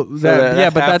 well, but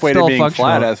that's halfway still to being functional.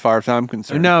 flat, as far as I'm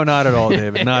concerned. No, not at all,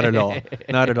 David. Not at all.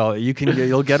 Not at all.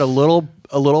 You'll get a little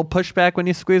pushback when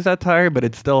you squeeze that tire, but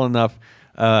it's still enough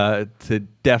to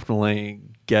definitely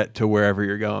get to wherever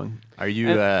you're going. Are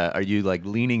you like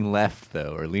leaning left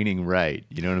though, or leaning right?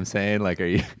 You know what I'm saying? Like, are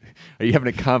you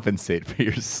having to compensate for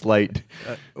your slight?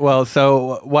 Well,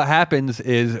 so what happens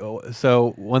is,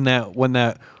 when that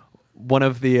one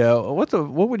of the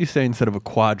what would you say instead of a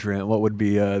quadrant? What would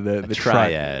be the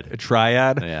triad? A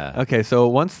triad. Yeah. Okay, so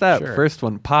once that first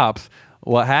one pops,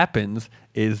 what happens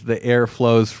is the air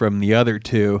flows from the other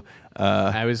two.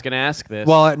 I was going to ask this.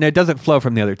 Well, it doesn't flow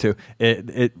from the other two.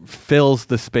 It fills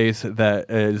the space that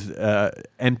is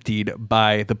emptied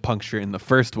by the puncture in the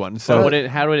first one. So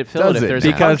how would it fill it if there's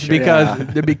a because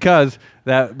puncture? because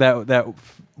that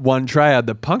one triad,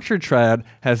 the puncture triad,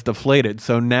 has deflated.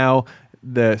 So now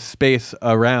the space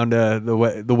around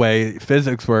the way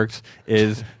physics works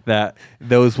is that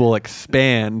those will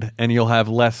expand and you'll have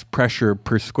less pressure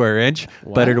per square inch,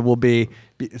 but it will be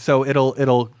so it'll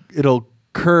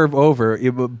curve over.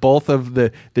 Both of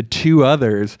the two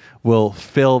others will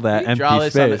fill that empty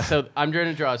space. So I'm trying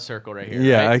to draw a circle right here.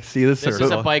 Yeah, right? I see the circle. This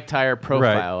is a bike tire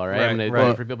profile, all right? I'm going to do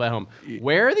it for people at home.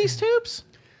 Where are these tubes?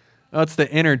 Oh, it's the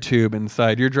inner tube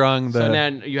inside. You're drawing the. So now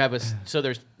you have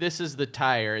this is the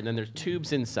tire, and then there's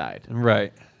tubes inside.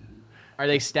 Right. Are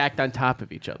they stacked on top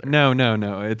of each other? No.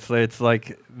 It's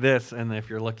like this, and if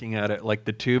you're looking at it like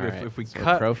the tube, if we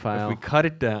cut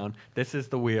it down, this is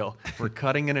the wheel. We're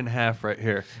cutting it in half right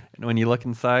here, and when you look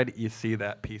inside, you see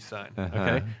that peace sign.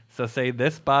 Okay. So say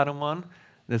this bottom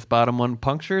one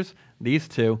punctures. These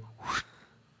two.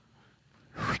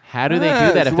 How do they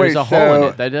do that if there's a hole in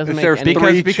it? That doesn't make any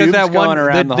sense. Because that one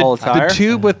around the whole tire? the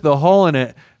tube with the hole in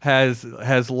it has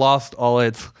lost all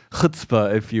its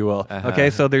chutzpah, if you will.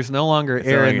 Okay, so there's no longer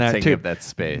air in that tube. Up that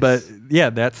space. But yeah,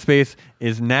 that space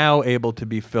is now able to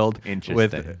be filled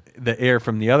with the air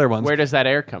from the other ones. Where does that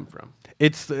air come from?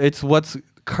 It's what's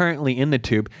currently in the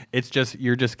tube. It's just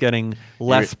you're just getting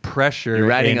less pressure. You're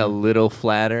riding a little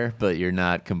flatter, but you're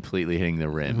not completely hitting the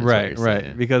rim.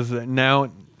 Right. Because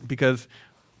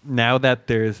now that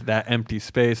there's that empty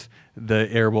space, the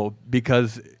air will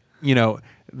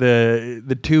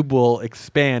the tube will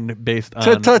expand based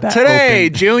on today,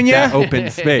 Junior. that open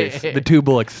space. The tube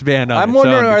will expand on. I'm its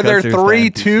wondering, own are there because there's 3 that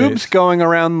empty tubes space. going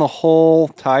around the whole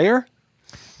tire?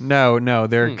 No,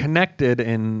 they're connected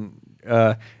in.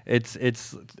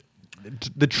 It's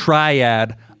the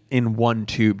triad in one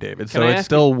tube, David. So it's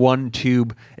still one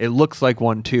tube. It looks like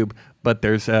one tube, but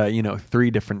there's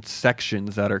 3 different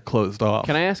sections that are closed off.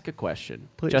 Can I ask a question?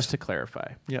 Please. Just to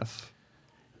clarify. Yes.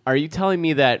 Are you telling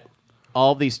me that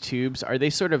all these tubes, are they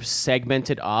sort of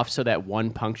segmented off so that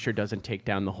one puncture doesn't take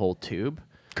down the whole tube?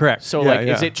 Correct. So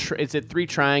is it 3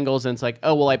 triangles and it's like,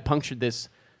 oh, well, I punctured this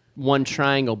one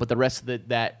triangle, but the rest of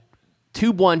that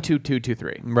tube 1, 2, 2, 2,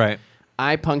 3. Right.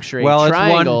 I puncture a Well,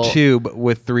 triangle. it's one tube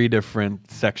with 3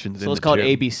 different sections in the tube. So let's call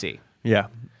it ABC. Yeah.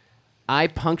 I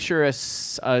puncture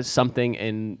something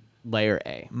in layer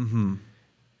A. Mm-hmm.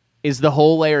 Is the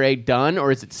whole layer A done,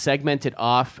 or is it segmented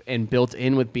off and built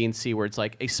in with B and C, where it's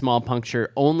like a small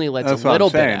puncture only lets That's a little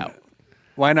what I'm bit saying. out?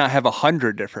 Why not have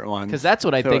 100 different ones? Because that's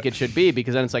what I think it should be.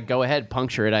 Because then it's like, go ahead,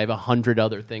 puncture it. I have 100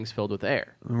 other things filled with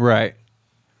air. Right.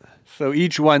 So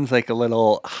each one's like a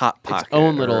little hot pocket,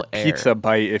 own little or pizza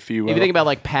bite, if you will. If you think about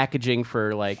like packaging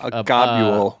for like a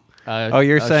globule.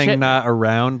 you're a saying shipment. not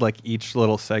around, like each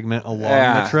little segment along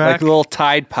Yeah, the track? like a little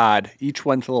Tide Pod. Each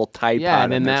one's a little Tide Pod. Yeah,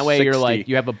 and then there's that way you're 60. like,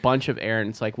 you have a bunch of air, and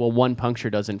it's like, well, one puncture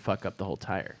doesn't fuck up the whole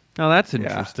tire. Oh, that's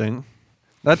interesting.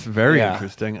 That's very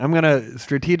interesting. I'm going to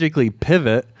strategically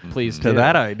pivot Please to do.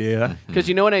 that idea. Because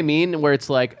you know what I mean? Where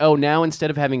it's like, oh, now instead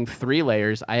of having 3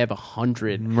 layers, I have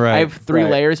 100. Right. I have 3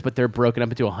 Right. layers, but they're broken up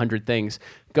into 100 things.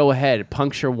 Go ahead,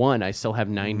 puncture 1. I still have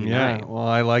 99. Yeah, well,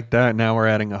 I like that. Now we're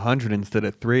adding 100 instead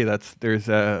of 3. There's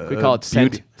a We call it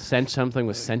beauty- something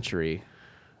with century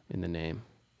in the name.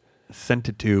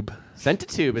 Centi-tube.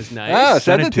 Centi-tube is nice. Oh,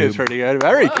 Centi-tube. Centi-tube's pretty good.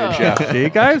 Very good, Jeff. See,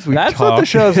 guys, we That's what the talk.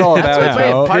 show's all about. That's what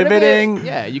you know, part of it- pivoting.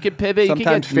 yeah, you can pivot. You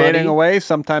Sometimes can get fading money. away,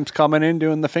 sometimes coming in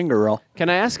doing the finger roll. Can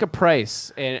I ask a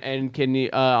price? And can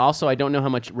you also? I don't know how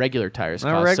much regular tires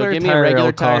cost. A regular so give me tire a regular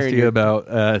will tire. cost and you your- about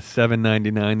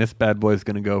 $7.99. This bad boy's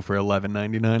going to go for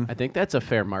 $11.99. I think that's a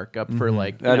fair markup for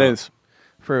like you That know, is.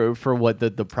 for what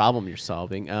the problem you're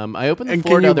solving. I open the And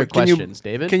floor can to you, other can you- questions,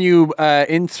 David. Can you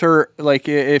insert, like,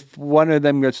 if one of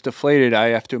them gets deflated, I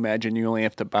have to imagine you only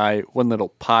have to buy one little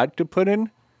pod to put in?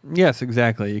 Yes,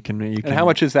 exactly. You can. And how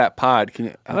much is that pod? Can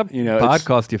you, pod it's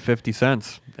cost you 50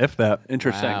 cents, if that.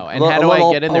 interesting. Wow. And how do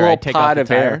I get in there? I take off the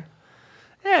tire.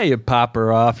 Yeah, you pop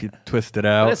her off, you twist it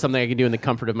out. That is something I can do in the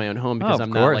comfort of my own home because of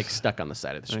I'm not course. like stuck on the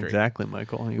side of the street. Exactly,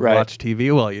 Michael. You Right. watch TV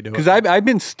while you do it. Because I've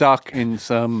been stuck in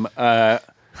some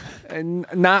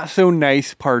not so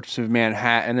nice parts of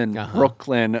Manhattan and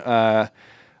Brooklyn With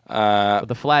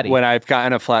a flatty. when I've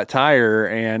gotten a flat tire,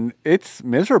 and it's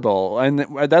miserable. And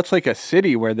that's like a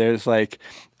city where there's like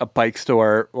a bike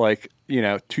store, like,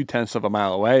 0.2 of a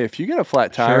mile away. If you get a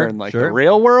flat tire Sure, in like sure. the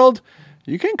real world,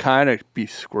 you can kind of be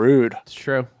screwed. It's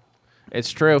true.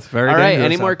 It's true. very All right. dangerous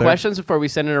Any more out there. questions before we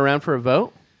send it around for a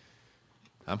vote?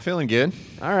 I'm feeling good.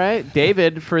 All right,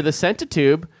 David, for the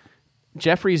Centi-tube,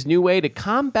 Jeffrey's new way to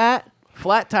combat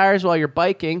flat tires while you're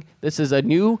biking. This is a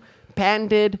new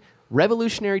patented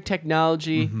revolutionary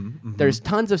technology. There's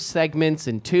tons of segments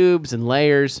and tubes and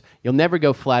layers. You'll never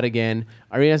go flat again.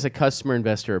 Are you as a customer,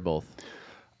 investor, or both?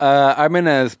 I'm in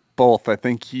as both. I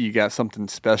think you got something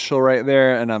special right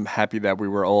there, and I'm happy that we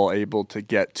were all able to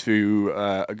get to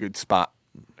a good spot.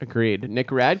 Agreed.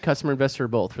 Nick Rad, customer, investor, or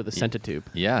both for the Centi-tube.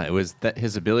 Yeah, it was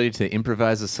his ability to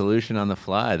improvise a solution on the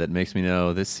fly that makes me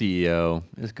know this CEO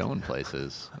is going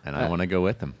places, and I want to go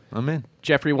with him. I'm in.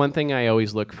 Jeffrey, one thing I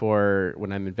always look for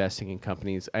when I'm investing in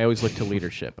companies, I always look to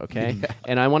leadership, okay?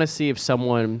 And I want to see if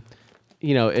someone,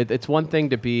 it's one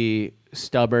thing to be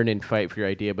stubborn and fight for your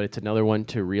idea, but it's another one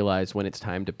to realize when it's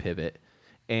time to pivot.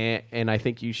 And I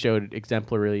think you showed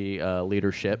exemplary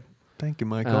leadership. Thank you,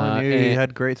 Michael. And you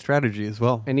had great strategy as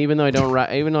well. And even though I don't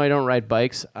ride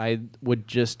bikes, I would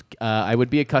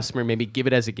be a customer, maybe give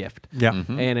it as a gift. Yeah.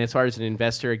 And as far as an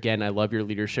investor, again, I love your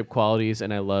leadership qualities,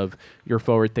 and I love your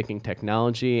forward-thinking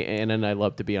technology, and I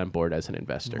love to be on board as an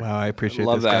investor. Wow, I appreciate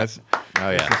Love this, that. guys. Oh,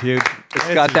 yeah. This is huge.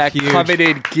 It's got that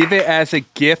coveted give it as a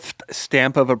gift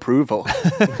stamp of approval.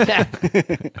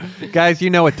 Guys, you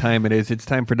know what time it is. It's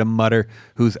time for the mutter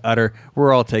who's utter.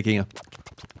 We're all taking a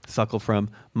suckle from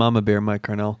Mama Bear Mike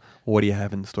Carnell. What do you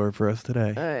have in store for us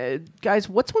today? Guys,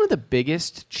 what's one of the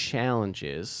biggest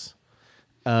challenges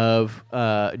of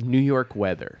New York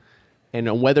weather? And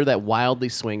a weather that wildly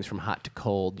swings from hot to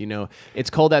cold. It's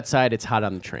cold outside, it's hot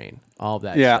on the train. All of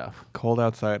that stuff. Cold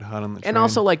outside, hot on the train. And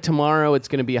also, like tomorrow, it's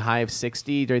going to be a high of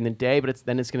 60 during the day, but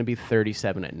then it's going to be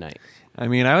 37 at night. I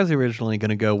mean, I was originally going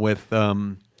to go with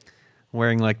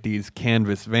wearing like these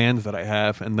canvas Vans that I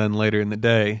have, and then later in the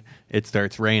day, it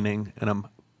starts raining, and I'm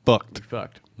booked.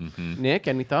 Fucked. Nick,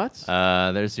 any thoughts?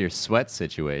 There's your sweat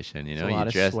situation. a lot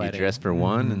of You sweating. dress for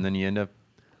one, and then you end up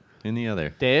in the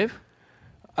other. Dave?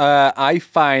 I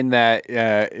find that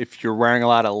if you're wearing a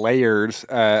lot of layers,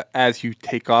 as you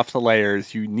take off the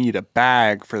layers, you need a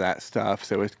bag for that stuff.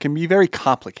 So it can be very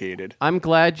complicated. I'm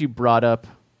glad you brought up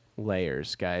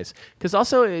layers, guys. Because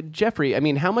also, Jeffrey, I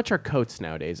mean, how much are coats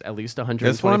nowadays? At least $125?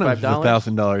 This one is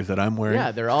 $1,000 that I'm wearing. Yeah,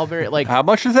 they're all very, like, How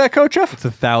much is that, Coach Jeff? It's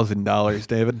 $1,000,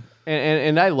 David.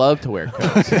 and I love to wear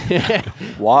coats.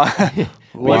 Why?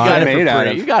 You got it for free.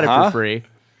 of? You got it Huh? for free.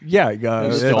 Yeah, I got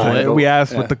You stole it. We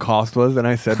asked what the cost was, and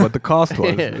I said what the cost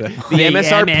was. The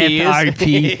MSRP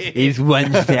is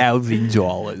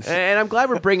 $1,000. And I'm glad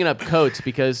we're bringing up coats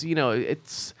because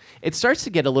it starts to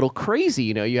get a little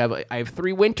crazy. I have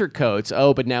 3 winter coats.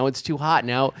 Oh, but now it's too hot.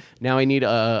 Now I need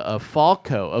a fall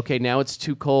coat. Okay, now it's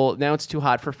too cold. Now it's too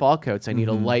hot for fall coats. I need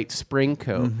a light spring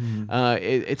coat.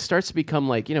 It starts to become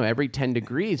like every 10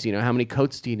 degrees. How many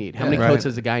coats do you need? How many Right. coats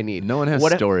does a guy need? No one has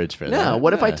What if- storage for that. No.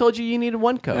 What if I Yeah. told you needed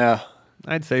 1 coat? Yeah.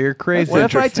 I'd say you're crazy. What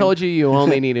if I told you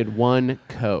only needed one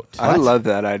coat? I love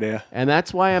that idea. And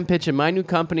that's why I'm pitching my new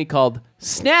company called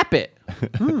Snap It,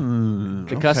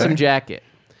 the custom jacket.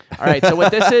 All right, so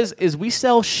what this is we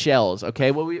sell shells,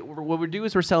 okay? What we do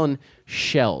is we're selling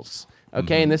shells,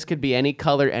 okay? And this could be any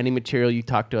color, any material. You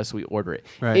talk to us, we order it.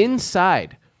 Right.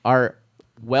 Inside are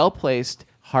well-placed,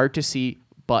 hard-to-see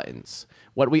buttons.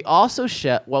 What we also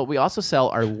sell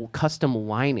are custom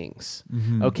linings.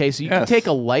 Okay, so you can take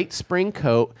a light spring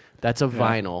coat that's a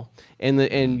vinyl,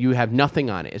 and you have nothing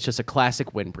on it. It's just a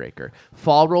classic windbreaker.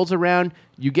 Fall rolls around,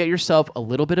 you get yourself a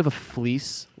little bit of a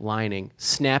fleece lining,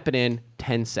 snap it in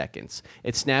 10 seconds.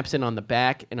 It snaps in on the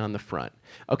back and on the front.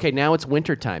 Okay, now it's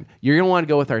wintertime. You're going to want to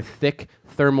go with our thick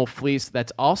thermal fleece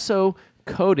that's also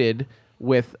coated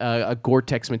with a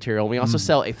Gore-Tex material. We also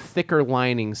sell a thicker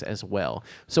linings as well.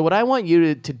 So what I want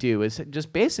you to do is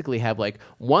just basically have like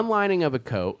one lining of a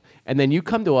coat, and then you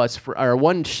come to us for or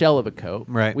one shell of a coat.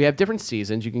 Right. We have different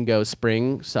seasons. You can go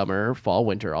spring, summer, fall,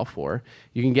 winter, all four.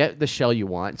 You can get the shell you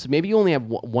want. So maybe you only have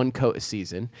one coat a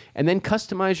season, and then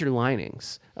customize your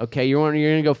linings. Okay, you're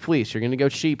going to go fleece. You're going to go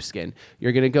sheepskin.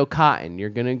 You're going to go cotton. You're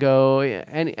going to go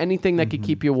anything that could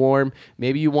keep you warm.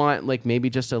 Maybe you want maybe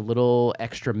just a little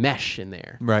extra mesh in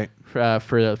there, Right. For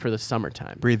the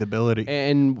summertime. Breathability.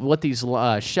 And what these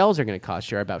shells are going to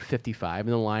cost you are about $55, and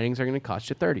the linings are going to cost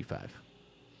you $35.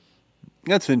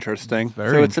 That's interesting.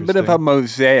 Very So it's a bit of a interesting.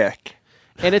 mosaic.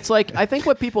 And it's like I think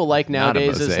what people like Not a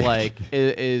nowadays is mosaic. like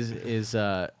is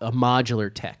a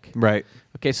modular tech. Right.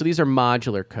 Okay, so these are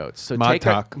modular coats. So Mod take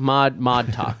talk. mod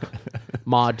talk,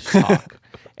 mod talk,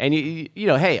 and you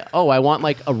know, hey, I want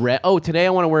like a red. Oh, today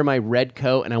I want to wear my red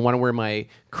coat and I want to wear my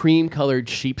cream colored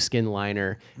sheepskin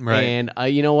liner. Right. And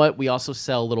you know what? We also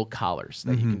sell little collars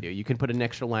that you can do. You can put an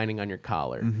extra lining on your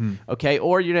collar. Okay,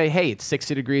 or you know, hey, it's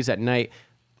 60 degrees at night.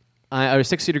 Or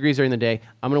 60 degrees during the day,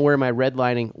 I'm going to wear my red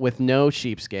lining with no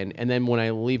sheepskin. And then when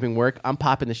I'm leaving work, I'm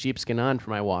popping the sheepskin on for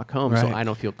my walk home so Right. I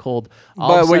don't feel cold.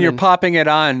 But when you're popping it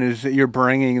on, is that you're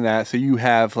bringing that so you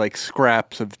have like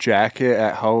scraps of jacket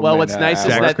at home. Well, and, what's nice is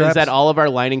Jack that scraps? all of our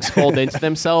linings fold into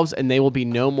themselves, and they will be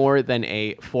no more than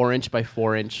a 4-inch by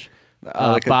 4-inch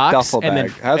like a box, duffel and then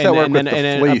bag. How's that work and with then, the and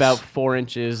then fleece? about 4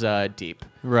 inches deep.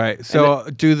 Right. So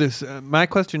do this. My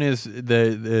question is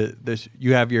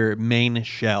you have your main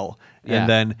shell. Yeah. And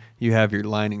then you have your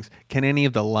linings. Can any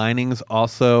of the linings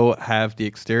also have the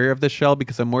exterior of the shell?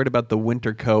 Because I'm worried about the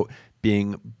winter coat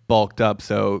being bulked up.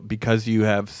 So because you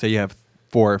have 4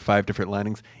 or 5 different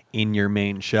linings in your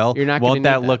main shell, You're not gonna won't need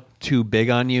that that. look too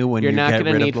big on you when You're you not get going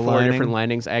to rid need of the 4 lining? different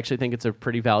linings. I actually think it's a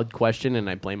pretty valid question, and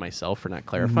I blame myself for not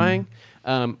clarifying.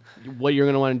 What you're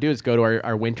going to want to do is go to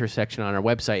our winter section on our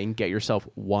website and get yourself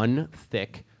one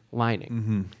thick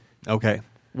lining. Okay.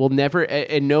 We'll never,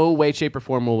 in no way, shape, or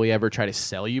form, will we ever try to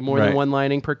sell you more Right. than one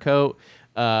lining per coat.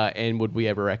 And would we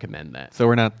ever recommend that? So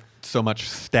we're not so much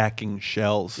stacking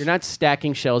shells. You're not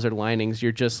stacking shells or linings.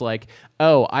 You're just like,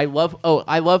 I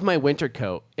love my winter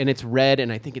coat, and it's red,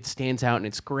 and I think it stands out, and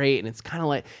it's great, and it's kind of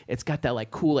like it's got that like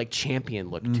cool like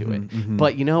champion look to it.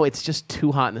 But you know, it's just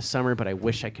too hot in the summer. But I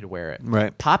wish I could wear it.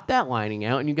 Right. Pop that lining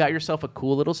out, and you got yourself a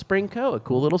cool little spring coat, a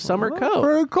cool little summer coat.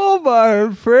 Pretty cool,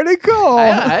 bud. Pretty cool.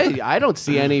 I don't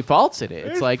see any faults in it.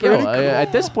 It's like, pretty cool.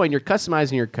 at this point, you're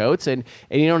customizing your coats, and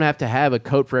you don't have to have a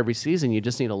coat for every season. You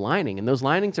just need a lining, and those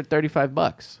linings are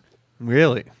 $35.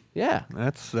 Really? Yeah.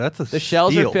 That's a The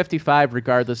shells steal. are $55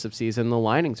 regardless of season. The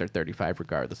linings are $35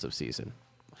 regardless of season.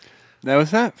 Now,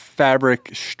 is that fabric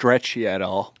stretchy at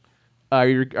all? Are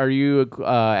you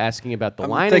asking about the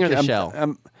lining or the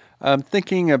shell? I'm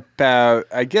thinking about,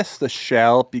 I guess, the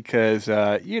shell because,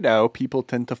 people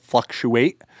tend to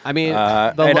fluctuate. I mean,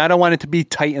 and I don't want it to be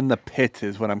tight in the pit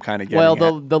is what I'm kind of getting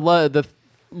well, at. the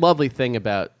lovely thing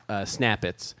about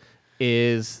Snap-its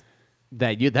is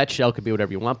that shell could be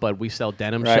whatever you want, but we sell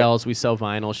denim Right. shells, we sell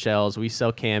vinyl shells, we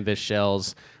sell canvas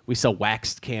shells, we sell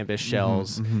waxed canvas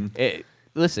shells.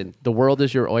 Listen, the world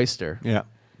is your oyster. Yeah.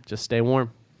 Just stay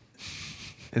warm.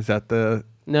 Is that the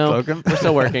No, slogan? we're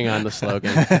still working on the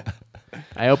slogan.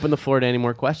 I open the floor to any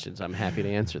more questions. I'm happy to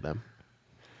answer them.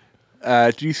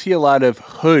 Do you see a lot of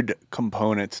hood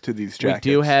components to these jackets?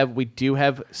 We do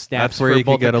have snaps That's where for you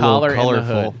both can get the a little collar and the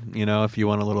colorful. hood. You know, if you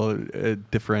want a little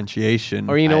differentiation.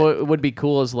 Or what would be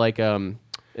cool is like, and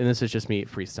this is just me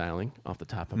freestyling off the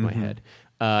top of my head,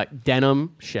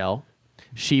 denim shell,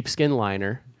 sheepskin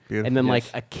liner, Beautiful. and then like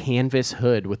Yes. a canvas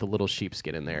hood with a little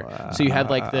sheepskin in there. So you have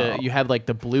like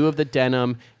the blue of the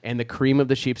denim and the cream of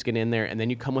the sheepskin in there, and then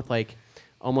you come with like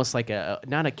almost like a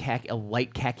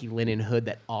light khaki linen hood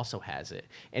that also has it,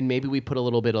 and maybe we put a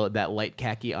little bit of that light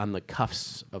khaki on the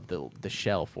cuffs of the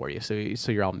shell for you,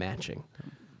 so you're all matching.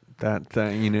 That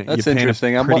That's you paint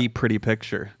interesting. a pretty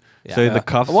picture. Yeah. So Yeah. the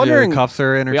cuffs, I'm wondering- cuffs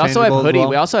are We interchangeable. also have as hoodie. well?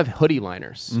 We also have hoodie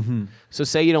liners. So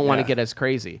say you don't want to Yeah. get as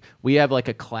crazy. We have like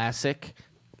a classic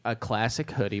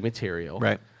hoodie material,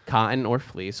 Right. Cotton or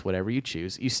fleece, whatever you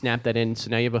choose. You snap that in, so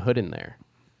now you have a hood in there.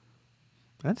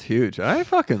 That's huge. I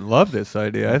fucking love this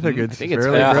idea. I think I it's think it's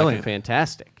fairly fucking brilliant.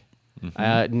 fantastic.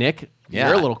 Nick, Yeah.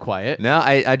 you're a little quiet. No,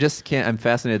 I just can't. I'm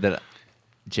fascinated that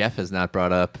Jeff has not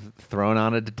brought up throwing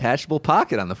on a detachable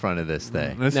pocket on the front of this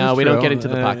thing. This No, is we don't true. get into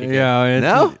the pocket game. Yeah, it's,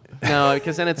 No? No,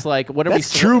 because then it's like, what are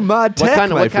That's we? true mod tech, What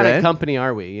kind my of friend. company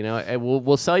are we? You know,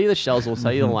 we'll sell you the shells. We'll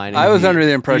sell you the lining. I was under the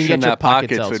You can impression get your that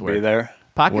pockets would elsewhere. be there.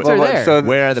 Pockets Well, are what- there. so-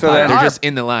 Where are the so pockets? there They're are- just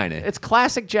in the lining. It's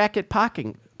classic jacket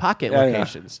pocket Yeah,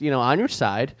 locations. You know, on your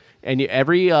side, and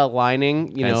every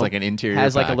lining, Has like an interior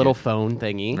has like a pocket. little phone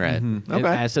thingy. Right. And Okay.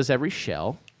 As does every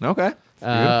shell. Okay.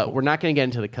 We're not going to get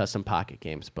into the custom pocket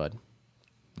games, bud.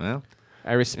 Well,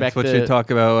 I respect That's what the you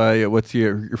talk about. What's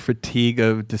your fatigue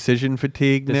of decision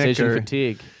fatigue, decision Nick? Or,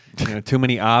 fatigue. too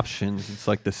many options. It's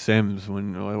like The Sims.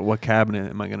 What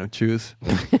cabinet am I going to choose?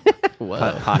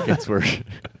 Whoa. pockets were.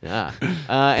 Yeah.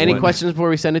 Any One. questions before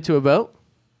we send it to a vote?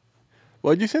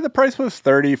 Well, did you say the price was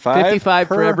 35? 55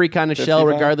 for per? every kind of shell,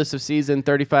 55? regardless of season.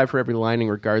 35 for every lining,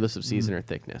 regardless of season or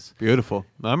thickness. Beautiful.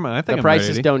 I think The I'm prices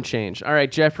ready. don't change. All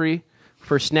right, Jeffrey,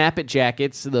 for Snap It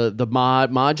jackets, the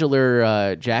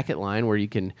modular jacket line where you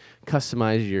can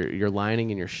customize your lining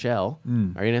and your shell.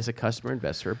 Are you in as a customer,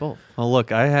 investor, or both? Well,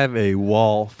 look, I have a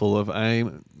wall full of. I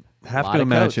have Lot to of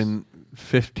imagine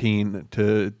 15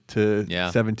 to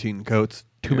Yeah. 17 coats.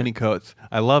 Too many coats.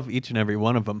 I love each and every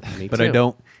one of them, Me but too. I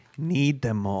don't need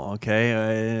them all. Okay,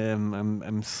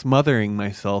 I'm smothering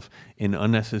myself in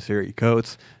unnecessary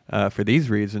coats for these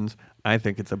reasons. I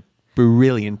think it's a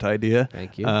brilliant idea.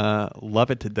 Thank you.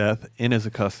 Love it to death. In as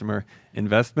a customer.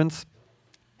 Investments.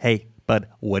 Hey, bud,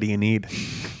 what do you need?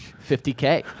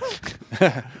 50K.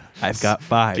 I've got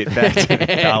 $5. Get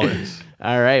back dollars.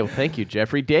 All right. Well, thank you,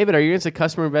 Jeffrey. David, are you as a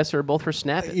customer, investor, or both for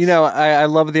Snap It? You know, I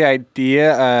love the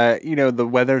idea. The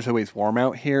weather's always warm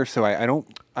out here, so I don't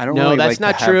no, really that's like to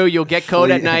not have true. You'll get cold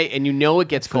at sleeve- night, and you know it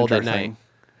gets cold at interesting. night.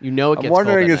 You know it gets I'm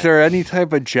wondering, cold at is there any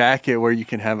type of jacket where you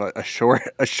can have a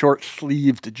short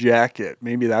sleeved jacket?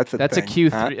 Maybe that's a That's thing. a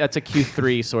Q3. huh? That's a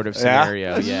Q3 sort of Yeah?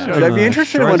 scenario. Yeah. I'd be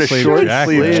interested in what a Short-sleeved short jacket.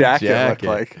 sleeve jacket Jacket.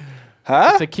 looked like.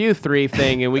 Huh? It's a Q3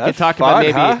 thing, and we could That's talk fun, about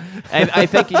maybe. huh? I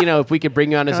think if we could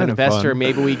bring you on as an Kinda investor, fun.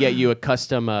 maybe we get you a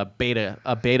custom beta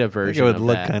I think version it would of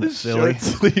look that. kind of silly.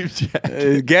 sleeve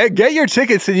jacket. Get your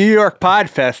tickets to New York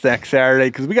Podfest next Saturday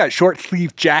because we got short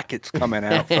sleeve jackets coming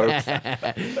out, folks.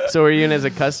 So, are you in as a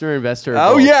customer, investor? Or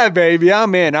Oh both? yeah, baby,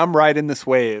 I'm in. I'm riding this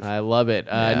wave. I love it.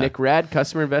 Nick Rad,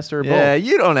 customer, investor, or Yeah, both?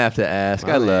 you don't have to ask.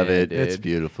 I Oh, love man, it. dude. It's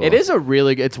beautiful. It is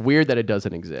it's weird that it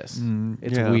doesn't exist.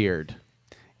 It's yeah. weird.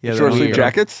 Yeah, Short they're sleeve weird.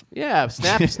 jackets. Yeah,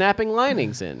 snapping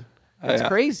linings in. It's yeah.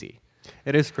 crazy.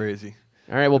 It is crazy.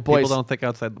 All right, well, boys. People don't think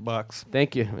outside the box.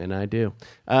 Thank you, and I do.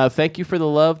 Thank you for the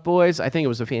love, boys. I think it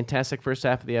was a fantastic first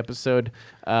half of the episode.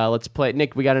 Let's play.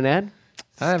 Nick, we got an ad?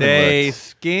 I haven't Stay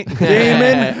looked.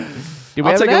 Gaming. Do we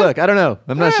I'll have take an a ad? look. I don't know.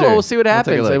 I'm not All right, sure. well, we'll see what I'll take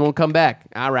a happens, look. and we'll come back.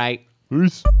 All right.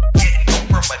 Peace.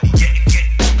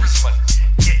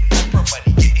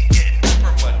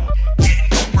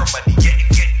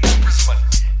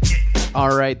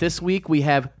 All right. This week we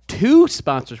have two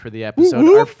sponsors for the episode.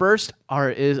 Our first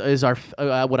is our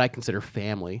what I consider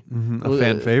family, a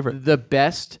fan favorite. the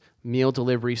best meal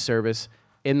delivery service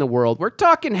in the world. We're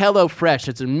talking HelloFresh.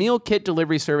 It's a meal kit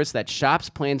delivery service that shops,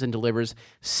 plans, and delivers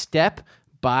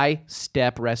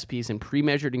step-by-step recipes and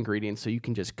pre-measured ingredients so you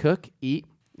can just cook, eat,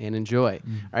 and enjoy.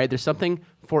 All right, there's something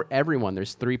for everyone.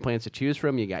 There's 3 plans to choose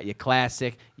from. You got your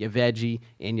classic, your veggie,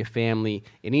 and your family.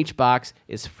 In each box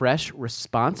is fresh,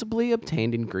 responsibly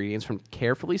obtained ingredients from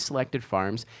carefully selected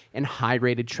farms and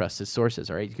high-rated trusted sources.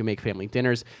 All right, you can make family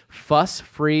dinners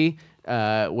fuss-free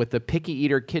with the picky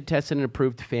eater, kid tested and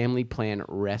approved family plan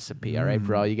recipe. All right,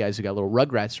 for all you guys who got little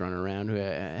rugrats running around who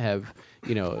have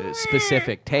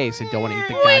specific tastes and don't want to eat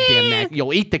the goddamn mac.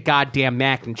 You'll eat the goddamn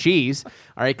mac and cheese.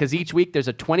 All right, because each week there's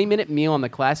a 20-minute meal on the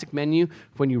classic menu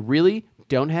when you really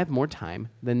don't have more time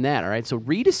than that. All right, so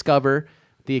rediscover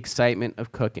the excitement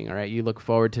of cooking. All right, you look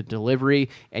forward to delivery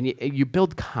and you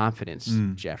build confidence,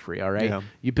 Jeffrey. All right, Yeah.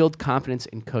 you build confidence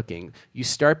in cooking. You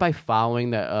start by following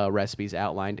the recipes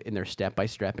outlined in their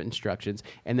step-by-step instructions,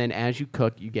 and then as you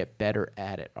cook, you get better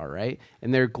at it. All right,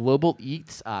 and their global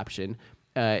eats option.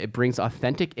 It brings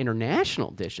authentic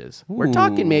international dishes. We're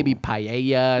talking maybe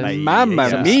paellas, Mamma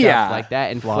some mia. stuff like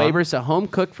that, and flavors a home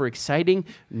cook for exciting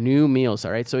new meals.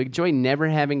 All right, so enjoy never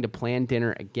having to plan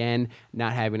dinner again,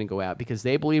 not having to go out, because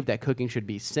they believe that cooking should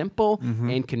be simple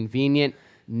and convenient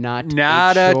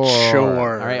not a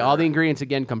chore. All right, all the ingredients,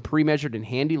 again, come pre-measured and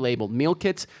handy-labeled meal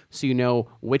kits, so you know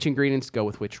which ingredients go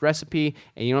with which recipe,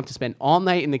 and you don't have to spend all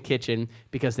night in the kitchen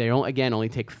because they, only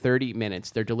take 30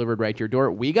 minutes. They're delivered right to your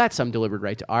door. We got some delivered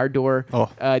right to our door.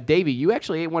 Davey, you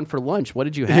actually ate one for lunch. What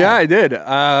did you have? Yeah, I did.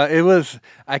 It was,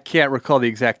 I can't recall the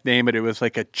exact name, but it was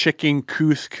like a chicken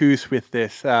couscous with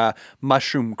this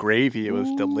mushroom gravy. It was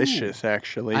delicious,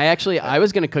 actually. I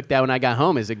was going to cook that when I got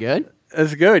home. Is it good?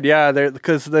 It's good, yeah.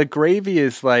 Because the gravy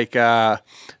is like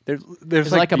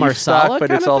there's like a beef marsala stock, but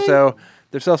kind it's of also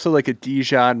there's also like a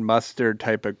Dijon mustard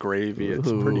type of gravy.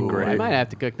 It's pretty I great. might have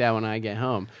to cook that when I get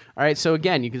home. All right, so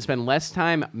again, you can spend less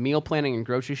time meal planning and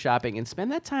grocery shopping and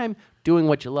spend that time doing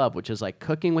what you love, which is like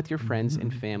cooking with your friends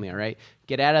and family, all right?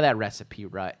 Get out of that recipe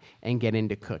rut and get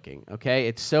into cooking, okay?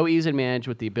 It's so easy to manage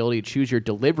with the ability to choose your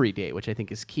delivery date, which I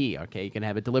think is key, okay? You can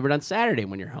have it delivered on Saturday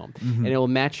when you're home, and it will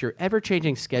match your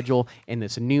ever-changing schedule in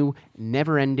this new,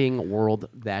 never-ending world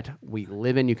that we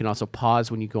live in. You can also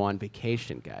pause when you go on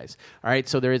vacation, guys. All right,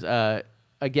 so there's,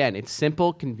 again, it's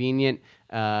simple, convenient,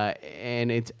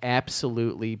 and it's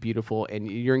absolutely beautiful, and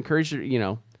you're encouraged,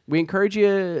 we encourage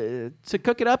you to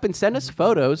cook it up and send us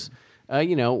photos,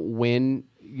 when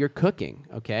you're cooking,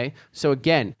 okay? So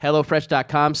again,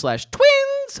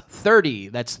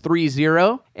 HelloFresh.com/twins30. That's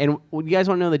 30. And you guys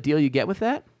want to know the deal you get with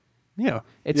that? Yeah.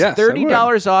 It's Yes,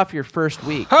 $30 off your first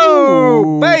week.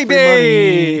 Oh,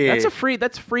 baby!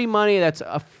 That's free money. That's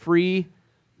a free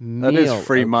meal. That is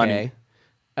free okay? money.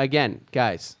 Again,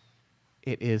 guys,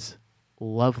 it is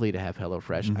lovely to have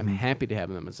HelloFresh. I'm happy to have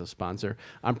them as a sponsor.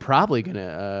 I'm probably going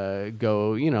to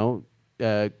go,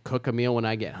 cook a meal when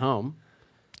I get home.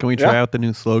 Can we try out the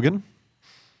new slogan?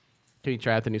 Can you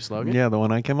try out the new slogan? Yeah, the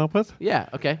one I came up with? Yeah,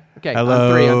 okay.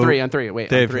 Hello. On three.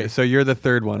 Wait, Dave, on three. so you're the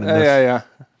third one in this. Yeah.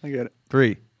 I get it.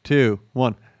 3, 2,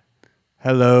 1.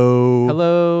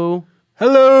 Hello.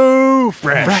 Hello,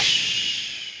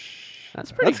 Fresh.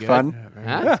 That's pretty That's good. fun. Very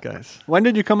Huh? nice, guys. When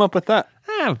did you come up with that?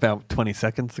 About 20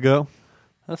 seconds ago.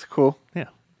 That's cool. Yeah.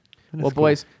 Well,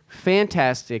 boys,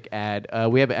 fantastic ad.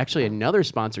 We have actually another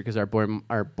sponsor because our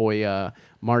boy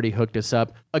Marty hooked us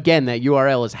up. Again, that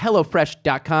URL is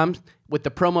HelloFresh.com with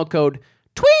the promo code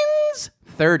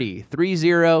TWINS30.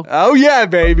 30. Oh, yeah,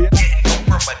 baby.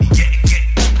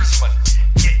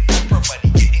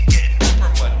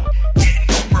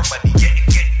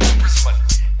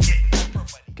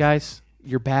 Guys,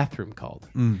 your bathroom called.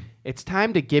 It's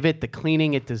time to give it the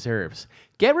cleaning it deserves.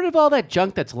 Get rid of all that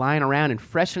junk that's lying around and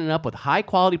freshen it up with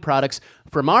high-quality products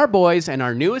from our boys and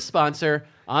our newest sponsor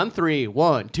on 3.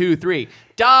 1, 2, 3.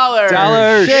 Dollar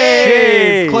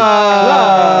Shave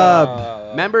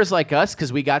Club. Members like us,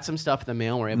 because we got some stuff in the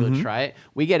mail, we're able to try it.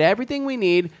 We get everything we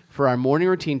need for our morning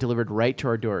routine delivered right to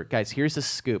our door. Guys, here's the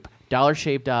scoop.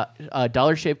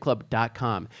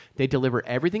 DollarShaveClub.com. They deliver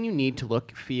everything you need to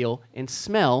look, feel, and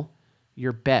smell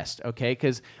your best, okay?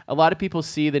 Because a lot of people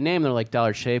see the name, they're like,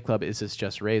 Dollar Shave Club, is this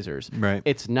just razors? Right.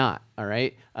 It's not, all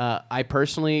right? I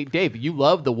personally, Dave, you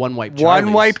love the one-wipe Charlies.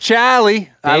 One wipe Charlie.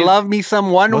 I Dave, love me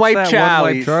some What's one-wipe that Charlies.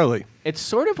 one-wipe Charlie? It's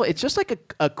sort of, it's just like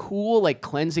a cool, like,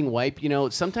 cleansing wipe.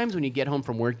 Sometimes when you get home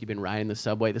from work, you've been riding the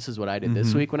subway. This is what I did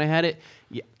this week when I had it.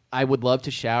 I would love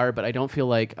to shower, but I don't feel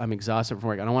like I'm exhausted from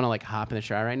work. I don't want to, like, hop in the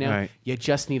shower right now. Right. You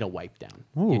just need a wipe down.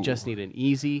 Ooh. You just need an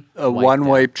easy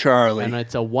one-wipe Charlie. And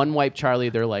it's a one-wipe Charlie.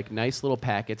 They're, like, nice little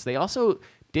packets. They also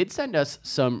did send us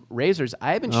some razors.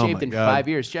 I haven't Oh shaved my in God. 5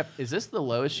 years. Jeff, is this the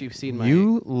lowest you've seen my...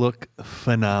 You look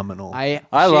phenomenal. I shaved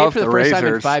love for the the first time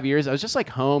in razors. 5 years. I was just like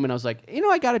home, and I was like,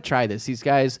 I got to try this. These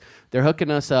guys, they're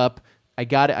hooking us up. I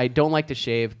got it. I don't like to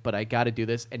shave, but I got to do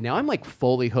this. And now I'm like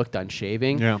fully hooked on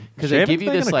shaving. Yeah. because they give you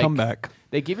Shaving's this not like gonna come back.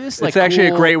 They give you this like It's actually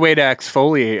cool, a great way to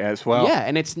exfoliate as well. Yeah,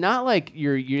 and it's not like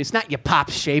it's not your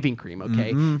Pop's shaving cream.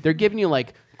 Okay, they're giving you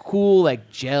like cool like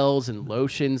gels and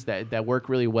lotions that work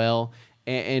really well.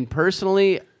 And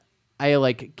personally, I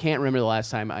like can't remember the last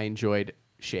time I enjoyed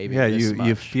shaving. Yeah, this you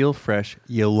much. feel fresh.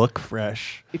 You look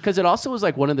fresh. Because it also was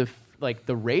like one of the like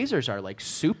the razors are like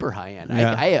super high end.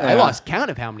 Yeah. I lost count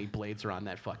of how many blades are on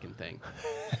that fucking thing.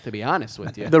 To be honest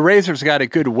with you, The razor's got a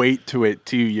good weight to it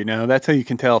too. That's how you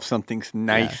can tell if something's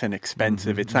nice and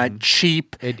expensive. It's not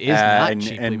cheap. It is not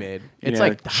cheaply made. It's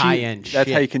like high-end That's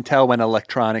shit. how you can tell when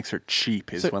electronics are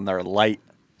cheap is when they're light.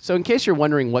 So in case you're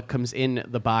wondering what comes in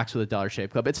the box with a Dollar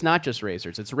Shave Club, it's not just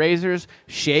razors. It's razors,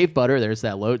 shave butter. There's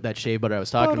that shave butter I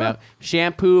was talking about.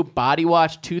 Shampoo, body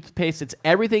wash, toothpaste. It's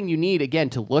everything you need,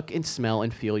 again, to look and smell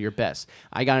and feel your best.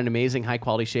 I got an amazing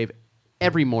high-quality shave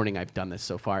every morning I've done this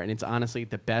so far, and it's honestly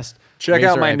the best Check razor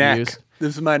out my I've neck. used.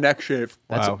 This is my neck shave.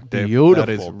 That's Wow, Dave, beautiful,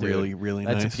 that is dude. really, really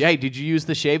nice. Hey, did you use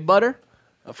the shave butter?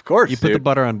 Of course, You put the dude.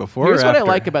 butter on before Here's or what I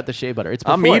after? like about the shea butter. It's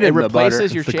I'm before. It eating the replaces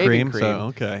butter. your It's the shaving cream, cream. so,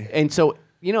 okay. And so,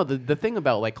 the thing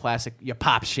about like classic, you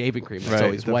pop shaving cream. It's Right,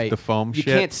 always the- white. the foam You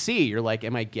shit. can't see. You're like,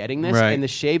 am I getting this? Right. And the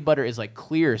shea butter is like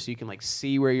clear, so you can like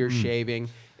see where you're shaving.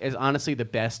 Is honestly the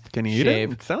best. Can you eat shave.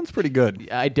 it? It sounds pretty good.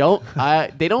 I don't.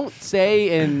 They don't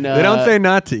say in. They don't say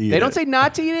not to eat it. They don't say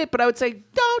not to eat it, but I would say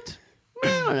don't. I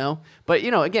don't know. But,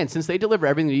 again, since they deliver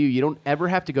everything to you, you don't ever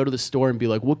have to go to the store and be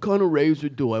like, what kind of razor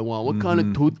do I want? What kind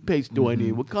of toothpaste do I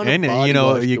need? What kind And of body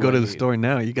wash you do go I to the need? store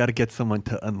now. You got to get someone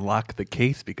to unlock the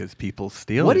case because people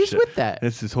steal. What this is shit. with that?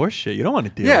 This is horse shit. You don't want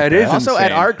to deal. Yeah, with it that. is. Also, at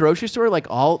insane. our grocery store,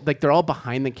 they're all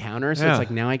behind the counter, so Yeah. it's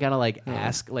like now I gotta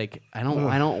ask. Like I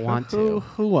don't want to.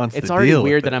 Who wants It's to already deal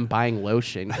weird with that I'm buying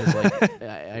lotion because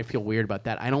I feel weird about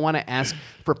that. I don't want to ask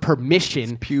for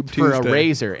permission Pube for a Tuesday.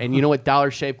 razor, and you know what?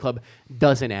 Dollar Shave Club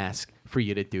doesn't ask for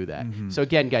you to do that. So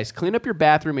again, guys, clean up your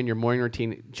bathroom and your morning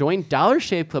routine. Join Dollar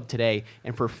Shave Club today,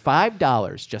 and for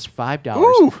 $5, just $5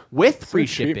 Ooh, with free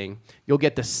cheap. shipping, you'll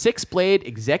get the 6-blade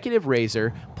executive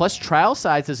razor plus trial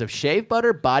sizes of shave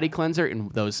butter, body cleanser, and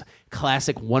those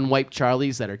classic one-wipe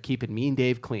Charlies that are keeping me and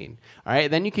Dave clean. All right,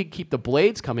 then you can keep the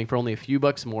blades coming for only a few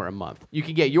bucks more a month. You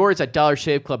can get yours at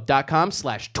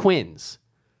dollarshaveclub.com/twins.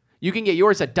 You can get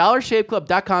yours at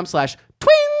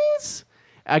dollarshaveclub.com/twins.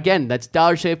 Again, that's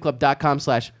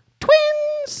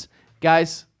dollarshaveclub.com/twins.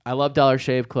 Guys, I love Dollar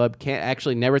Shave Club.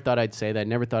 Never thought I'd say that.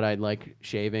 Never thought I'd like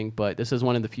shaving, but this is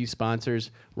one of the few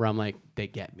sponsors where I'm like, they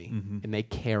get me and they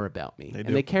care about me and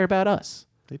do. they care about us.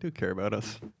 They do care about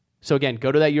us. So again,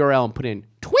 go to that URL and put in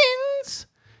twins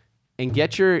and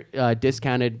get your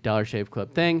discounted Dollar Shave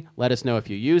Club thing. Let us know if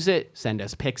you use it. Send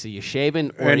us pics of you shaving.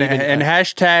 Or And, even, and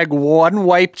hashtag one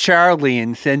wipe Charlie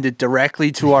and send it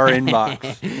directly to our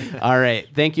inbox. all right.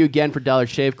 Thank you again for Dollar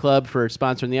Shave Club for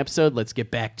sponsoring the episode. Let's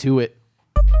get back to it.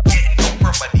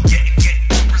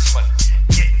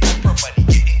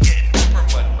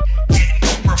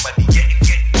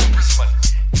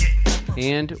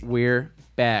 And we're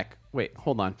back. Wait,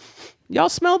 hold on. Y'all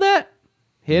smell that?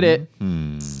 Hit it.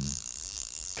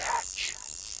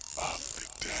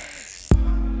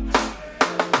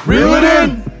 Reel it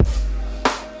in.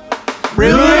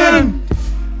 Reel it in.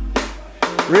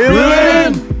 Reel it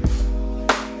in.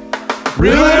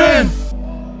 Reel it in.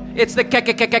 It's the Catch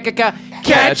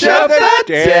up the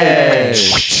day.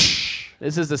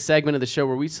 This is the segment of the show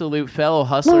where we salute fellow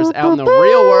hustlers out in the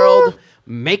real world,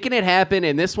 making it happen.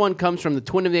 And this one comes from the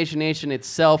Twin Nation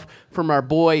itself, from our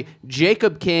boy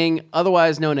Jacob King,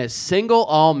 otherwise known as Single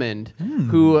Almond,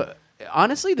 who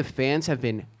honestly the fans have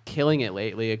been killing it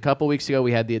lately. A couple weeks ago,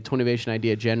 we had the Twin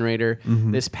Idea Generator.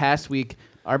 This past week,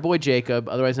 our boy Jacob,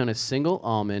 otherwise known as Single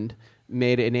Almond,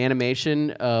 made an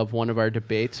animation of one of our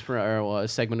debates for our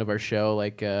segment of our show,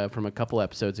 from a couple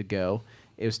episodes ago.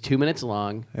 It was 2 minutes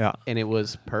long, and it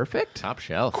was perfect. Top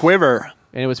shelf. Quiver.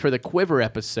 And it was for the Quiver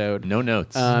episode. No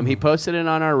notes. He posted it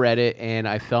on our Reddit, and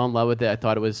I fell in love with it. I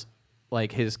thought it was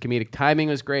his comedic timing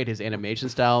was great. His animation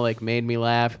style made me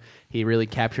laugh. He really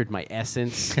captured my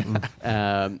essence.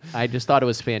 I just thought it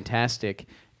was fantastic.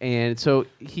 And so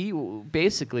he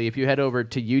basically, if you head over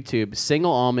to YouTube,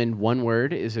 Single Almond, one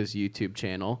word, is his YouTube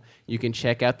channel. You can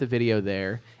check out the video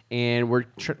there. And we're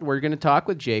going to talk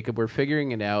with Jacob. We're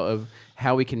figuring it out of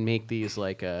how we can make these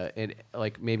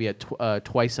maybe a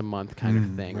twice a month kind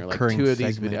of thing, or recurring two of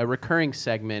these segment. a recurring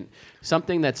segment,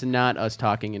 something that's not us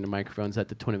talking into microphones that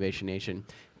the Twinnovation Nation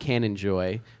can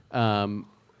enjoy.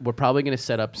 We're probably going to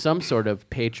set up some sort of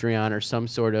Patreon or some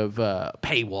sort of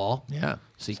paywall. Yeah,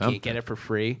 So you something. can't get it for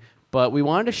free. But we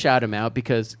wanted to shout him out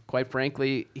because, quite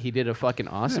frankly, he did a fucking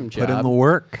awesome job. Put in the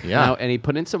work. Yeah. And he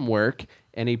put in some work,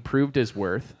 and he proved his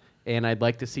worth. And I'd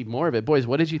like to see more of it. Boys,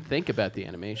 what did you think about the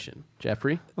animation?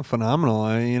 Jeffrey? Phenomenal.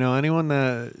 Anyone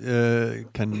that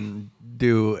can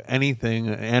do anything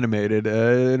animated,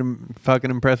 it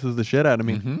fucking impresses the shit out of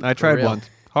me. I tried real. once.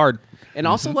 Hard. And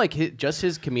also, just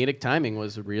his comedic timing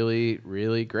was really,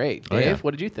 really great. Dave, yeah.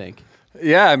 what did you think?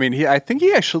 Yeah, I mean, I think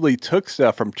he actually took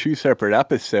stuff from 2 separate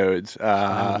episodes.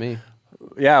 Fine with me.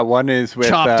 Yeah, one is with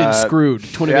Chopped and screwed.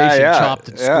 Twinnovation, chopped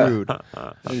and screwed.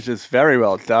 It's just very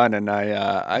well done, and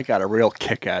I got a real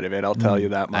kick out of it. I'll tell you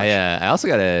that much. I also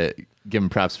got to give him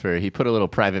props for he put a little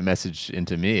private message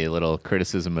into me, a little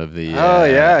criticism of the He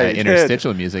did.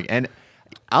 interstitial music, and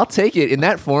I'll take it in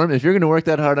that form. If you're going to work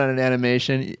that hard on an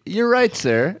animation, you're right,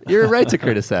 sir. You're right to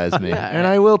criticize me, and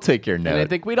I will take your note. And I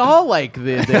think we'd all like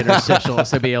the interstitials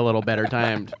to be a little better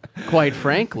timed, quite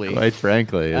frankly. Quite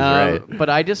frankly, is right. But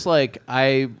I just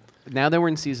now that we're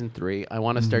in season 3, I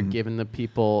want to start giving the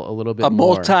people a little bit A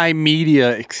more.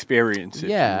 multimedia experience. if you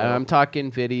Yeah, will. I'm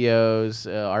talking videos,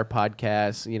 our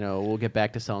podcasts. We'll get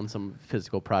back to selling some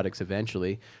physical products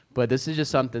eventually. But this is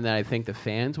just something that I think the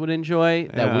fans would enjoy,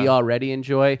 that we already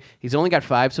enjoy. He's only got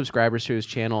 5 subscribers to his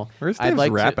channel. Where's Dave's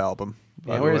rap album?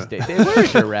 Yeah, where's Dave? Dave,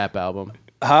 where's your rap album?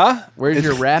 Huh? Where's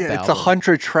your rap It's album?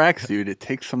 100 tracks, dude. It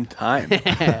takes some time. But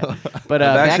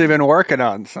I've back, actually been working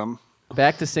on some.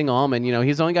 back to Single Almond,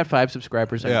 he's only got 5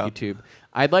 subscribers on Yeah. YouTube.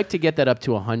 I'd like to get that up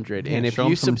to 100. Yeah, And if show him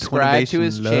you some subscribe to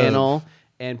his Twinnovation love. channel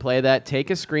and play that, take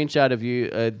a screenshot of you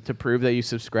to prove that you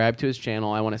subscribe to his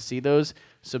channel. I want to see those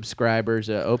subscribers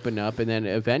open up, and then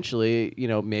eventually,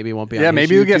 maybe it won't be on his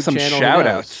Maybe we'll get YouTube some channel. Who shout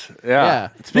knows? outs. Yeah.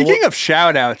 But Speaking of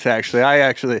shout outs, actually,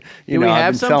 I've we been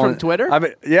have some selling, from Twitter?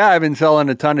 I've been selling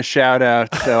a ton of shout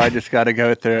outs, so I just got to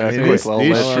go through a quick little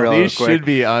list real these quick. should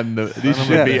be on the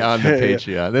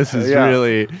Patreon. This is Yeah.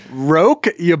 really Roke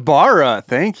Yabara,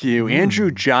 thank you. Andrew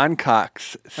John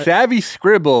Cox, Savvy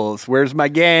Scribbles, Where's My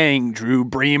Gang? Drew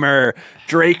Bremer,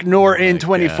 Drake Norton,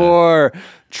 24,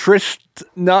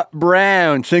 Tristnut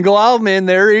Brown, Single Alman,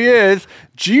 there he is.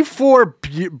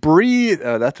 G4 Bree,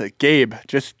 that's a Gabe,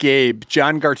 just Gabe,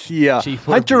 John Garcia, G4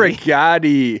 Hunter Bree.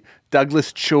 Agati,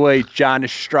 Douglas Choi, John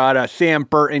Estrada, Sam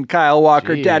Burton, Kyle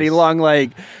Walker, Jeez. Daddy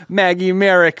Longleg, Maggie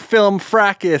Merrick, Film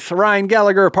Fracas, Ryan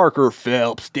Gallagher, Parker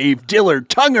Phelps, Dave Dillard,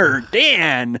 Tunger,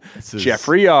 Dan,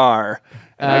 Jeffrey R.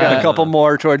 And I got a couple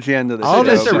more towards the end of the So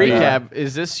show. just to but, recap,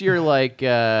 is this your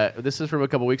this is from a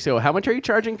couple weeks ago. How much are you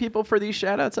charging people for these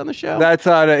shout outs on the show? it's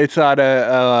on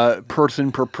a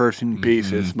person per person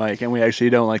basis, Mike, and we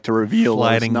actually don't like to reveal those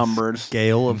Sliding numbers.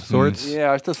 scale of sorts.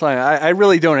 Yeah, it's just like I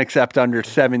really don't accept under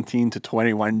 $17 to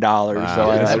 $21. So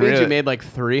that It's means you really- made like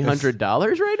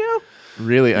 $300 right now?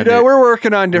 really we're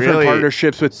working on different Really-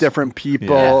 partnerships with different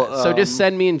people. Yeah. So just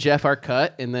send me and Jeff our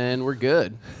cut, and then we're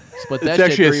good. Split that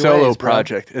It's shit actually a 3 solo ways, bro.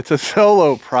 project. It's a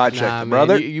solo project, Nah, man,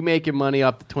 brother. you making money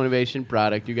off the Twinnovation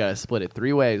product. You got to split it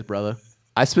 3 ways, brother.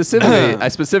 I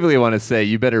specifically want to say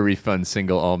you better refund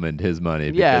Single Almond his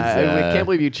money. Because, Yeah, I can't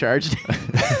believe you charged.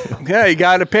 Yeah, you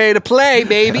got to pay to play,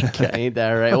 baby. Ain't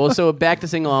that right? Well, so back to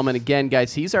Single Almond again,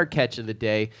 guys. He's our catch of the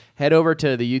day. Head over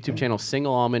to the YouTube channel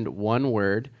Single Almond, one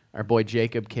word. Our boy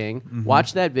Jacob King.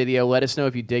 Watch that video. Let us know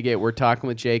if you dig it. We're talking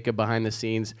with Jacob behind the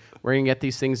scenes. We're gonna get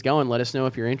these things going. Let us know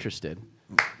if you're interested.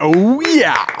 Oh,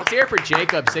 yeah. Let's hear it for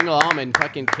Jacob, Single Almond,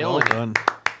 fucking killing Well it.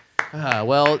 done.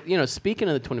 Well, speaking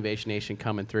of the Twinnovation Nation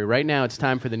coming through, right now it's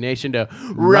time for the nation to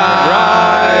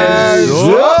Rise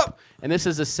up. And this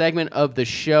is a segment of the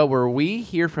show where we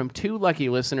hear from 2 lucky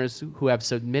listeners who have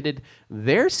submitted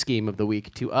their scheme of the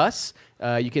week to us.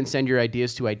 You can send your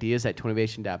ideas to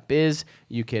ideas@twinnovation.biz.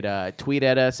 You could tweet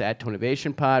at us at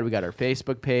TwinnovationPod. We got our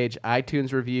Facebook page,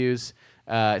 iTunes reviews.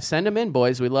 Send them in,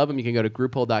 boys. We love them. You can go to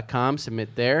grouphole.com,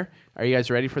 submit there. Are you guys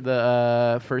ready for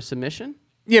the first submission?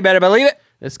 You better believe it.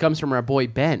 This comes from our boy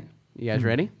Ben. You guys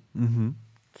ready? Mm-hmm.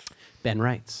 Ben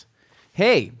writes,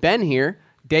 "Hey, Ben here.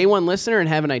 Day 1 listener and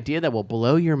have an idea that will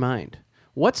blow your mind.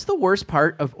 What's the worst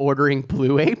part of ordering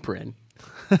Blue Apron?"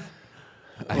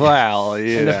 Well,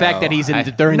 And the fact that he's in I-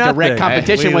 direct nothing.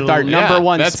 competition with our number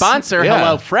one sponsor,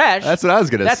 HelloFresh. That's what I was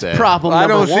gonna That's say. problem I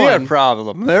number don't see one. a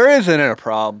problem. There isn't a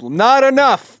problem. Not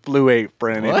enough Blue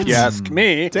Apron, if you ask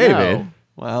me. David. No.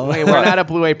 Well, Wait, we're not a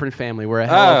Blue Apron family. We're a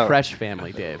HelloFresh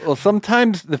family, Dave. Well,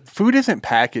 sometimes the food isn't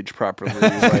packaged properly.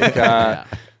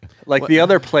 Like the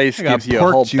other place I got gives you a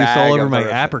pork whole juice bag all over of my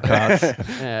their-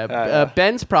 apricots.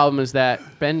 Ben's problem is that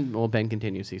Ben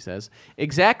continues, he says,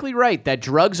 exactly right, that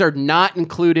drugs are not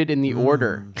included in the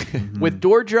order. With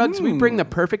Door Drugs, we bring the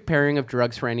perfect pairing of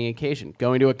drugs for any occasion.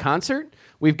 Going to a concert?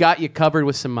 We've got you covered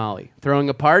with Somali. Throwing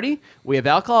a party? We have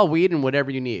alcohol, weed, and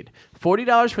whatever you need.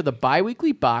 $40 for the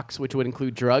bi-weekly box, which would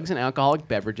include drugs and alcoholic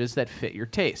beverages that fit your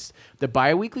taste. The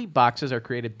bi-weekly boxes are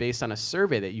created based on a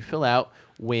survey that you fill out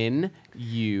when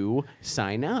you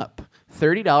sign up.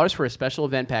 $30 for special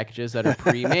event packages that are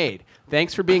pre-made.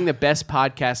 Thanks for being the best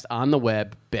podcast on the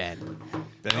web, Ben.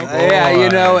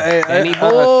 Yeah, Benny a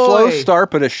slow boy.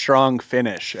 start but a strong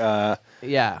finish.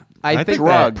 Yeah. I think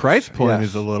drugs. that price point Yes.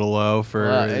 is a little low for.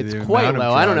 It's the quite amount of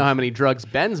low. I don't know drugs. how many drugs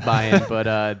Ben's buying, but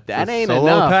that ain't solo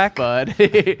enough. pack? But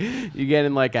you get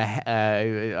in like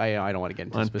I don't want to get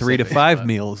into On specifics, 3 to 5 but-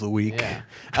 meals a week. Yeah.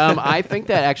 I think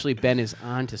that actually Ben is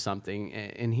onto something,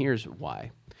 and here's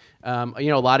why. A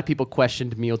lot of people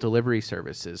questioned meal delivery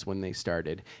services when they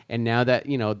started, and now that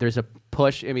there's a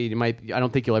push. I mean, I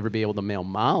don't think you'll ever be able to mail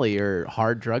Molly or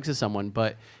hard drugs to someone,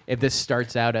 but if this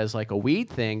starts out as like a weed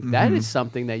thing, that is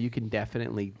something that you can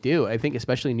definitely do. I think,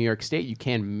 especially in New York State, you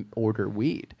can order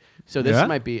weed. So this Yeah?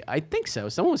 might be. I think so.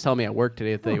 Someone was telling me at work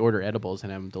today that they order edibles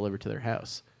and have them delivered to their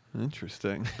house.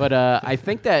 Interesting. But I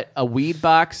think that a weed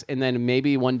box, and then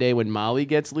maybe one day when Molly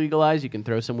gets legalized, you can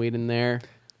throw some weed in there.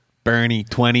 Bernie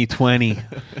 2020.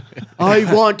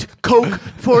 I want Coke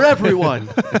for everyone.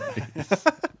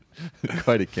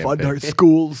 Quite a campaign.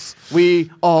 schools. We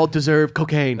all deserve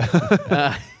cocaine.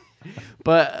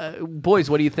 But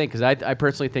boys, what do you think? Because I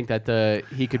personally think that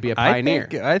he could be a pioneer.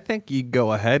 I think you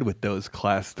go ahead with those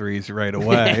class 3s right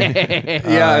away.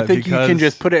 Yeah, I think you can because-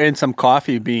 just put it in some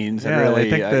coffee beans and Yeah, I really,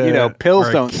 think pills or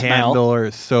a don't candle smell.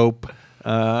 or soap.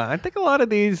 I think a lot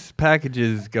of these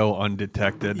packages go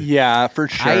undetected. Yeah, for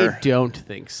sure. I don't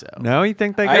think so. No, you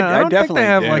think they? I I don't think definitely they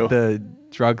have do. like the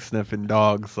drug sniffing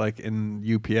dogs like in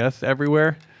UPS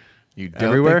everywhere. You don't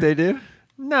Everywhere? think they do?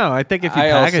 No, I think if you I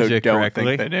package also it don't correctly.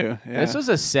 think they do. Yeah. This was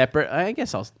a separate. I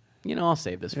guess I'll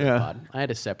save this for the Yeah. pod. I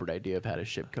had a separate idea of how to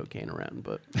ship cocaine around,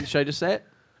 but should I just say it?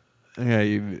 Yeah,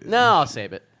 you. No, I'll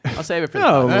save it. I'll save it for the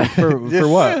No, pod. for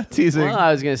what? Teasing. Well,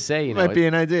 I was gonna say, Might be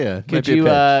an idea. could Might be a you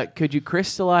pitch. could you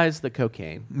crystallize the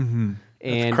cocaine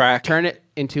and crack. turn it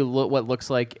into what looks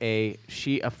like a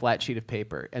flat sheet of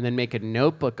paper, and then make a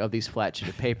notebook of these flat sheet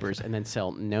of papers, and then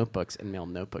sell notebooks and mail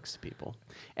notebooks to people,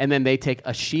 and then they take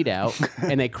a sheet out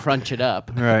and they crunch it up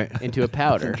Right. into a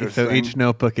powder. So each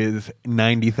notebook is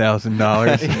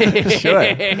 $90,000. Sure.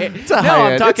 It's a No,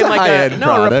 high-end- I'm talking it's a like high-end a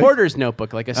product. reporter's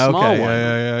notebook, like a small Okay, one.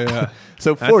 yeah.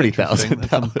 So That's interesting. $40,000. That's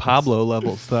some Pablo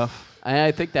level stuff.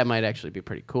 I think that might actually be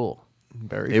pretty cool.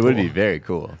 Very. It would be very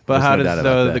cool. But There's how no doubt does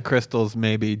about the that. crystals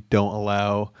maybe don't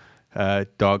allow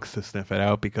dogs to sniff it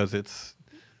out because it's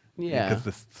Yeah. because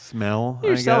the smell?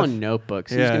 You're I selling guess?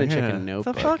 notebooks. Who's Yeah, going to check yeah. a It's a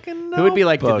notebook? fucking Who would be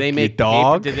like, did notebook, they you make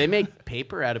dog? Paper, did they make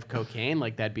paper out of cocaine?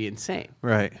 Like that'd be insane.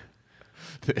 Right.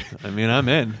 I mean, I'm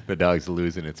in. The dog's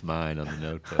losing its mind on the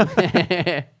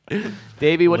notebook.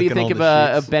 Davey, what do you Look at think all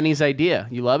the of sheets. Benny's idea?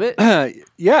 You love it?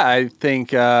 Yeah, I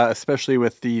think especially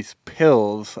with these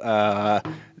pills,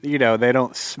 they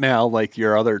don't smell like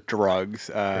your other drugs.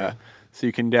 So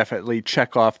you can definitely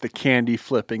check off the candy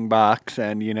flipping box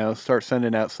and, start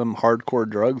sending out some hardcore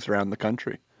drugs around the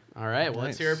country. All right, well,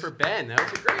 let's hear it for Ben. That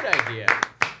was a great idea.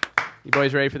 You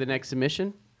boys ready for the next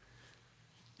submission?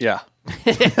 Yeah. All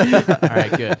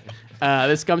right, good.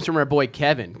 This comes from our boy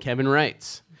Kevin. Kevin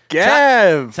writes,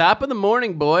 Gav! Top of the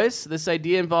morning, boys. This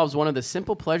idea involves one of the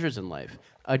simple pleasures in life,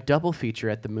 a double feature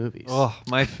at the movies. Oh,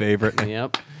 my favorite.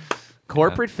 Yep.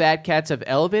 Corporate fat cats have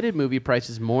elevated movie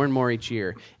prices more and more each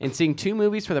year, and seeing two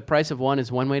movies for the price of one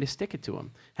is one way to stick it to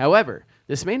them. However,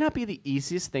 this may not be the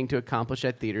easiest thing to accomplish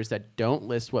at theaters that don't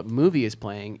list what movie is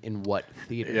playing in what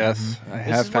theater. Yes, I This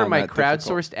have is where found my that difficult.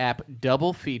 crowdsourced app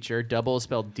Double Feature, double is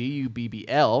spelled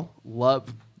D-U-B-B-L,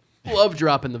 love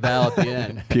dropping the vowel at the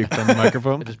end. Puked on the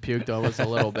microphone. I just puked almost a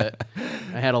little bit.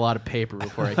 I had a lot of paper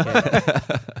before I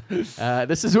came.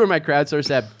 This is where my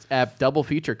crowdsource app Double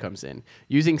Feature comes in.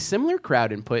 Using similar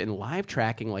crowd input and live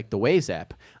tracking like the Waze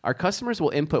app, our customers will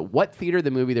input what theater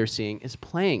the movie they're seeing is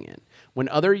playing in. When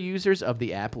other users of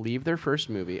the app leave their first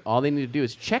movie, all they need to do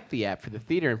is check the app for the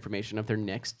theater information of their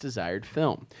next desired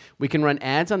film. We can run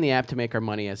ads on the app to make our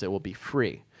money, as it will be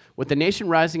free. With the nation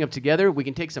rising up together, we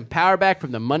can take some power back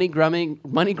from the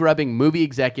money-grubbing movie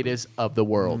executives of the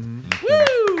world.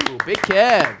 Woo! Big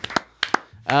Kev.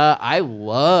 I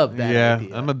love that Yeah,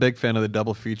 idea. I'm a big fan of the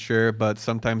double feature, but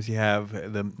sometimes you have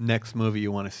the next movie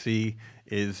you want to see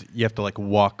is you have to like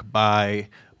walk by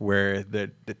where the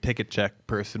ticket check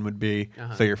person would be,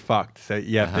 so you're fucked. So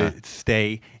you have to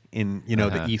stay in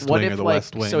the east What wing if, or the like,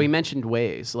 west wing. so he mentioned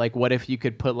Waze. Like, what if you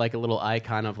could put, like, a little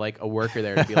icon of, like, a worker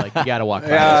there to be like, you got to walk by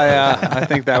this Yeah, I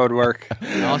think that would work.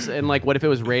 And also, and like, what if it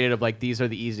was rated of like these are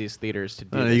the easiest theaters to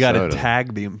do? You this? got to Totally.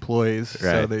 tag the employees so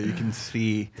Right. that you can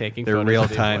see Taking their photos of real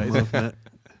the time employees. movement.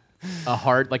 A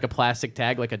hard, like a plastic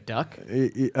tag, like a duck, What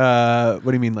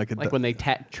do you mean, like a like when they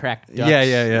track ducks. yeah,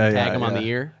 and tag yeah, them on yeah. the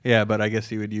ear. Yeah, but I guess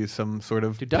you would use some sort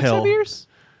of Do ducks pill. have ears?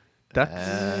 Ducks.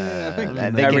 I think they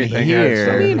can everything hear.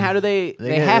 I has mean, how do they?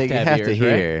 They have to have ears, to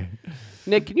hear. right?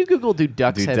 Nick, can you Google do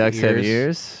ducks Do have ducks ears? have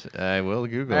ears? I will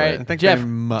Google All right, it. think Jeff, they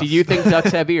must. do you think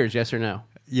ducks have ears? Yes or no?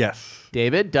 Yes.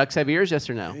 David, ducks have ears? Yes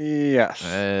or no? Yes.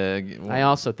 I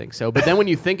also think so. But then when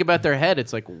you think about their head,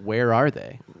 it's like, where are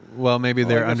they? Well, maybe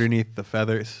they're I guess- underneath the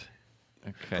feathers.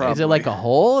 Okay. Is it like a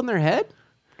hole in their head?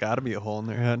 Got to be a hole in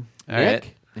their head. All right.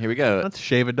 Nick? Here we go. Let's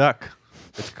shave a duck.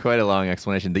 It's quite a long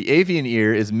explanation. The avian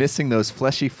ear is missing those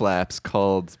fleshy flaps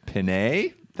called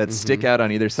pinnae that stick out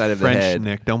on either side of French, the head.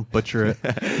 Nick. Don't butcher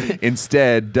it.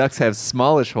 Instead, ducks have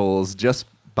smallish holes just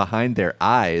behind their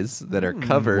eyes that are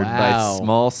covered Wow. by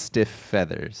small, stiff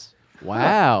feathers.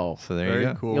 Wow. So there Very you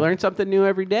go. cool. You learn something new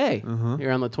every day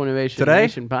here on the Twinnovation Today,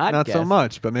 Nation podcast. not so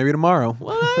much, but maybe tomorrow.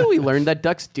 Well, we learned that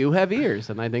ducks do have ears,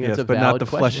 and I think Yes, it's a but valid not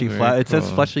the question. fleshy Very flap. It says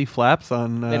cool. fleshy flaps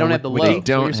on. They don't have the Wiki. lobe. They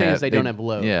don't What you're saying have, is they don't have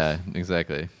lobes. Yeah,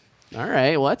 exactly. All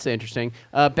right. Well, that's interesting.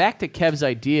 Back to Kev's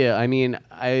idea. I mean,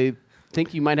 I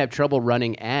think you might have trouble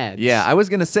running ads. Yeah, I was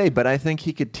gonna say, but I think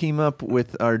he could team up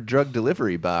with our drug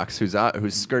delivery box, who's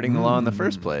skirting the law in the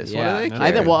first place. Yeah. What do they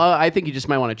care? I think you just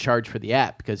might want to charge for the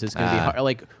app because it's going to be hard.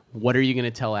 Like, what are you going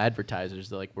to tell advertisers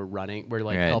that like we're Right.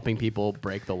 helping people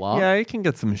break the law? Yeah, you can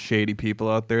get some shady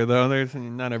people out there, though. There's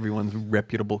not everyone's a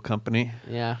reputable company.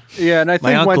 Yeah. Yeah, and I think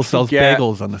My uncle once sells you get,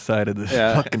 bagels on the side of this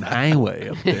Yeah. fucking highway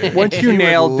up there. Once you He would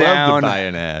nail love to down, buy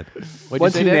an ad. What'd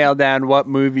once say, you Dave? nail down what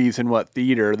movies and what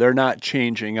theater, they're not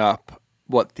changing up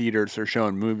what theaters are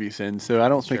showing movies in. So I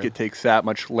don't think it takes that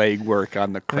much legwork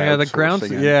on the crowd. Yeah, the grounds.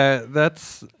 sourcing end. Yeah,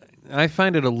 that's. I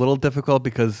find it a little difficult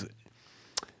because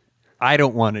I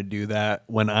don't want to do that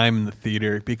when I'm in the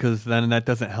theater because then that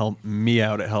doesn't help me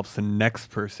out. It helps the next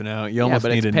person out. You Yeah, almost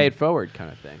but need it's paid forward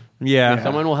kind of thing. Yeah,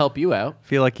 Someone will help you out.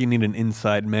 feel like you need an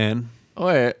inside man.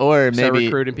 Or Start maybe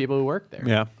recruiting people who work there.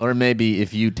 Yeah. Or maybe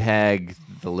if you tag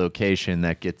the location,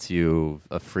 that gets you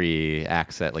a free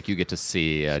access. Like you get to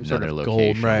see another sort of location.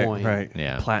 gold Right, Point. right.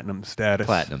 Yeah. Platinum status.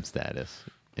 Platinum status.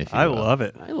 If you I will. love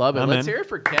it. I love it. I'm Let's in. hear it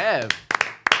for Kev.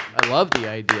 I love the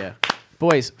idea.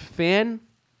 Boys,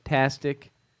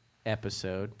 fantastic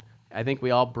episode. I think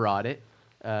we all brought it,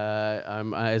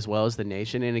 as well as the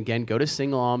nation. And again, go to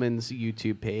Single Almond's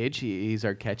YouTube page. He's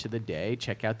our catch of the day.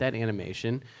 Check out that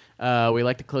animation. We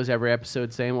like to close every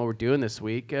episode saying what we're doing this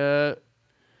week.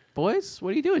 Boys, what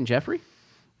are you doing, Jeffrey?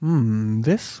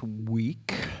 This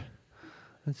week.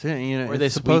 That's it. You know, Or it's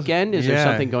this supposed- weekend? Is there Yeah.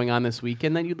 something going on this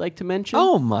weekend that you'd like to mention?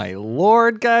 Oh my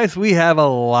lord, guys! We have a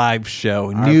live show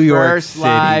in Our New York first City.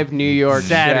 live New York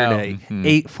Saturday, show.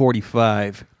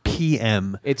 8:45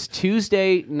 p.m. It's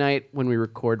Tuesday night when we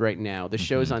record right now. The Mm-hmm.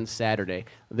 show's on Saturday.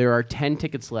 There are 10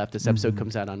 tickets left. This episode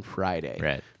comes out on Friday.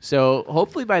 Right. So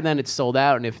hopefully by then it's sold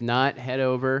out. And if not, head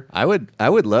over. I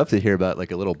would love to hear about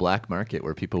like a little black market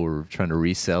where people were trying to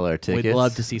resell our tickets. We'd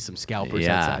love to see some scalpers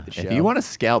outside the show. If you want to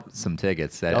scalp some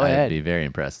tickets, Go ahead. I'd be very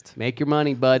impressed. Make your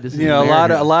money, bud. This is You know,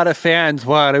 America. a lot of fans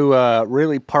want to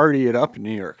really party it up in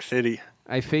New York City.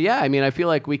 I feel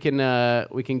like we can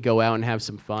go out and have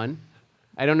some fun.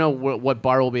 I don't know what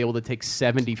bar we'll be able to take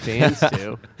 70 fans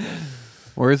to.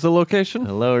 Where is the location?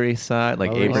 The Lower East Side,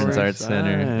 like Lower Abrams East Arts Side.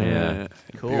 Center. Yeah.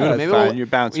 Cool. That's Maybe fine. You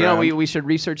bounce around. we should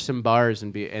research some bars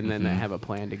and then have a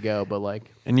plan to go. But like,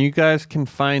 And you guys can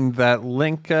find that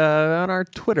link on our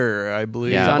Twitter, I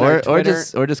believe. It's Yeah, on our or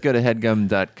Twitter. just go to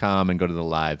headgum.com and go to the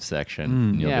live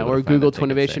section. You'll be able or to find Google the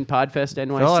tickets Twinnovation there. Podfest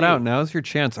NYC. Fill it out. Now's your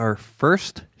chance. Our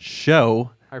first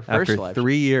show Our first after live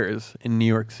 3 years in New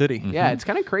York City. Yeah, it's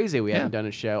kind of crazy we haven't done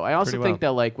a show. I also Pretty think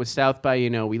well. that like with South by,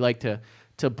 we like to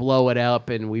blow it up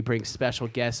and we bring special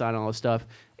guests on all this stuff.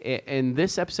 And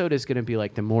this episode is going to be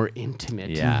like the more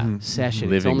intimate session.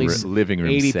 Living room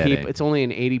 80 setting. people. It's only an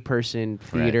 80-person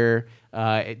theater.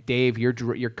 Dave,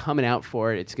 you're coming out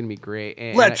for it. It's going to be great.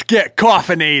 And Let's get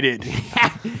coffinated.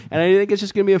 and I think it's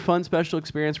just going to be a fun special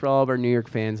experience for all of our New York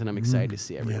fans, and I'm excited to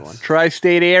see everyone.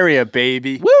 Tri-state area,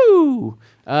 baby. Woo!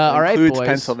 All right, Includes boys.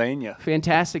 Pennsylvania.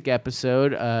 Fantastic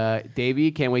episode. Davey,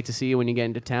 can't wait to see you when you get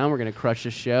into town. We're going to crush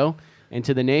this show. And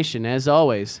to the nation, as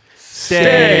always,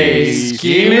 Stay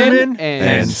scheming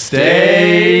and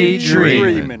stay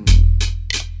Dreaming.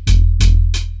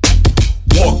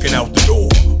 Walking out the door,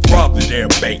 robbed the damn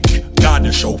bank. Got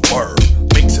the chauffeur,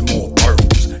 mixing more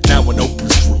pearls. Now an open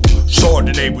screw.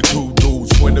 Chardonnay with 2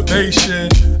 dudes. Twinnovation,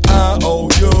 I owe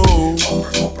you.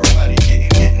 Oprah money,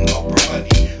 getting Oprah money.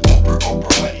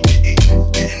 Oprah money,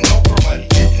 getting Oprah money,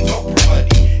 getting Oprah money,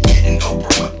 getting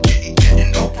Oprah money,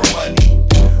 getting Oprah money.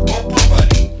 Oprah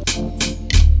money.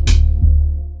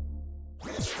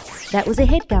 That was a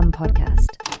HeadGum podcast.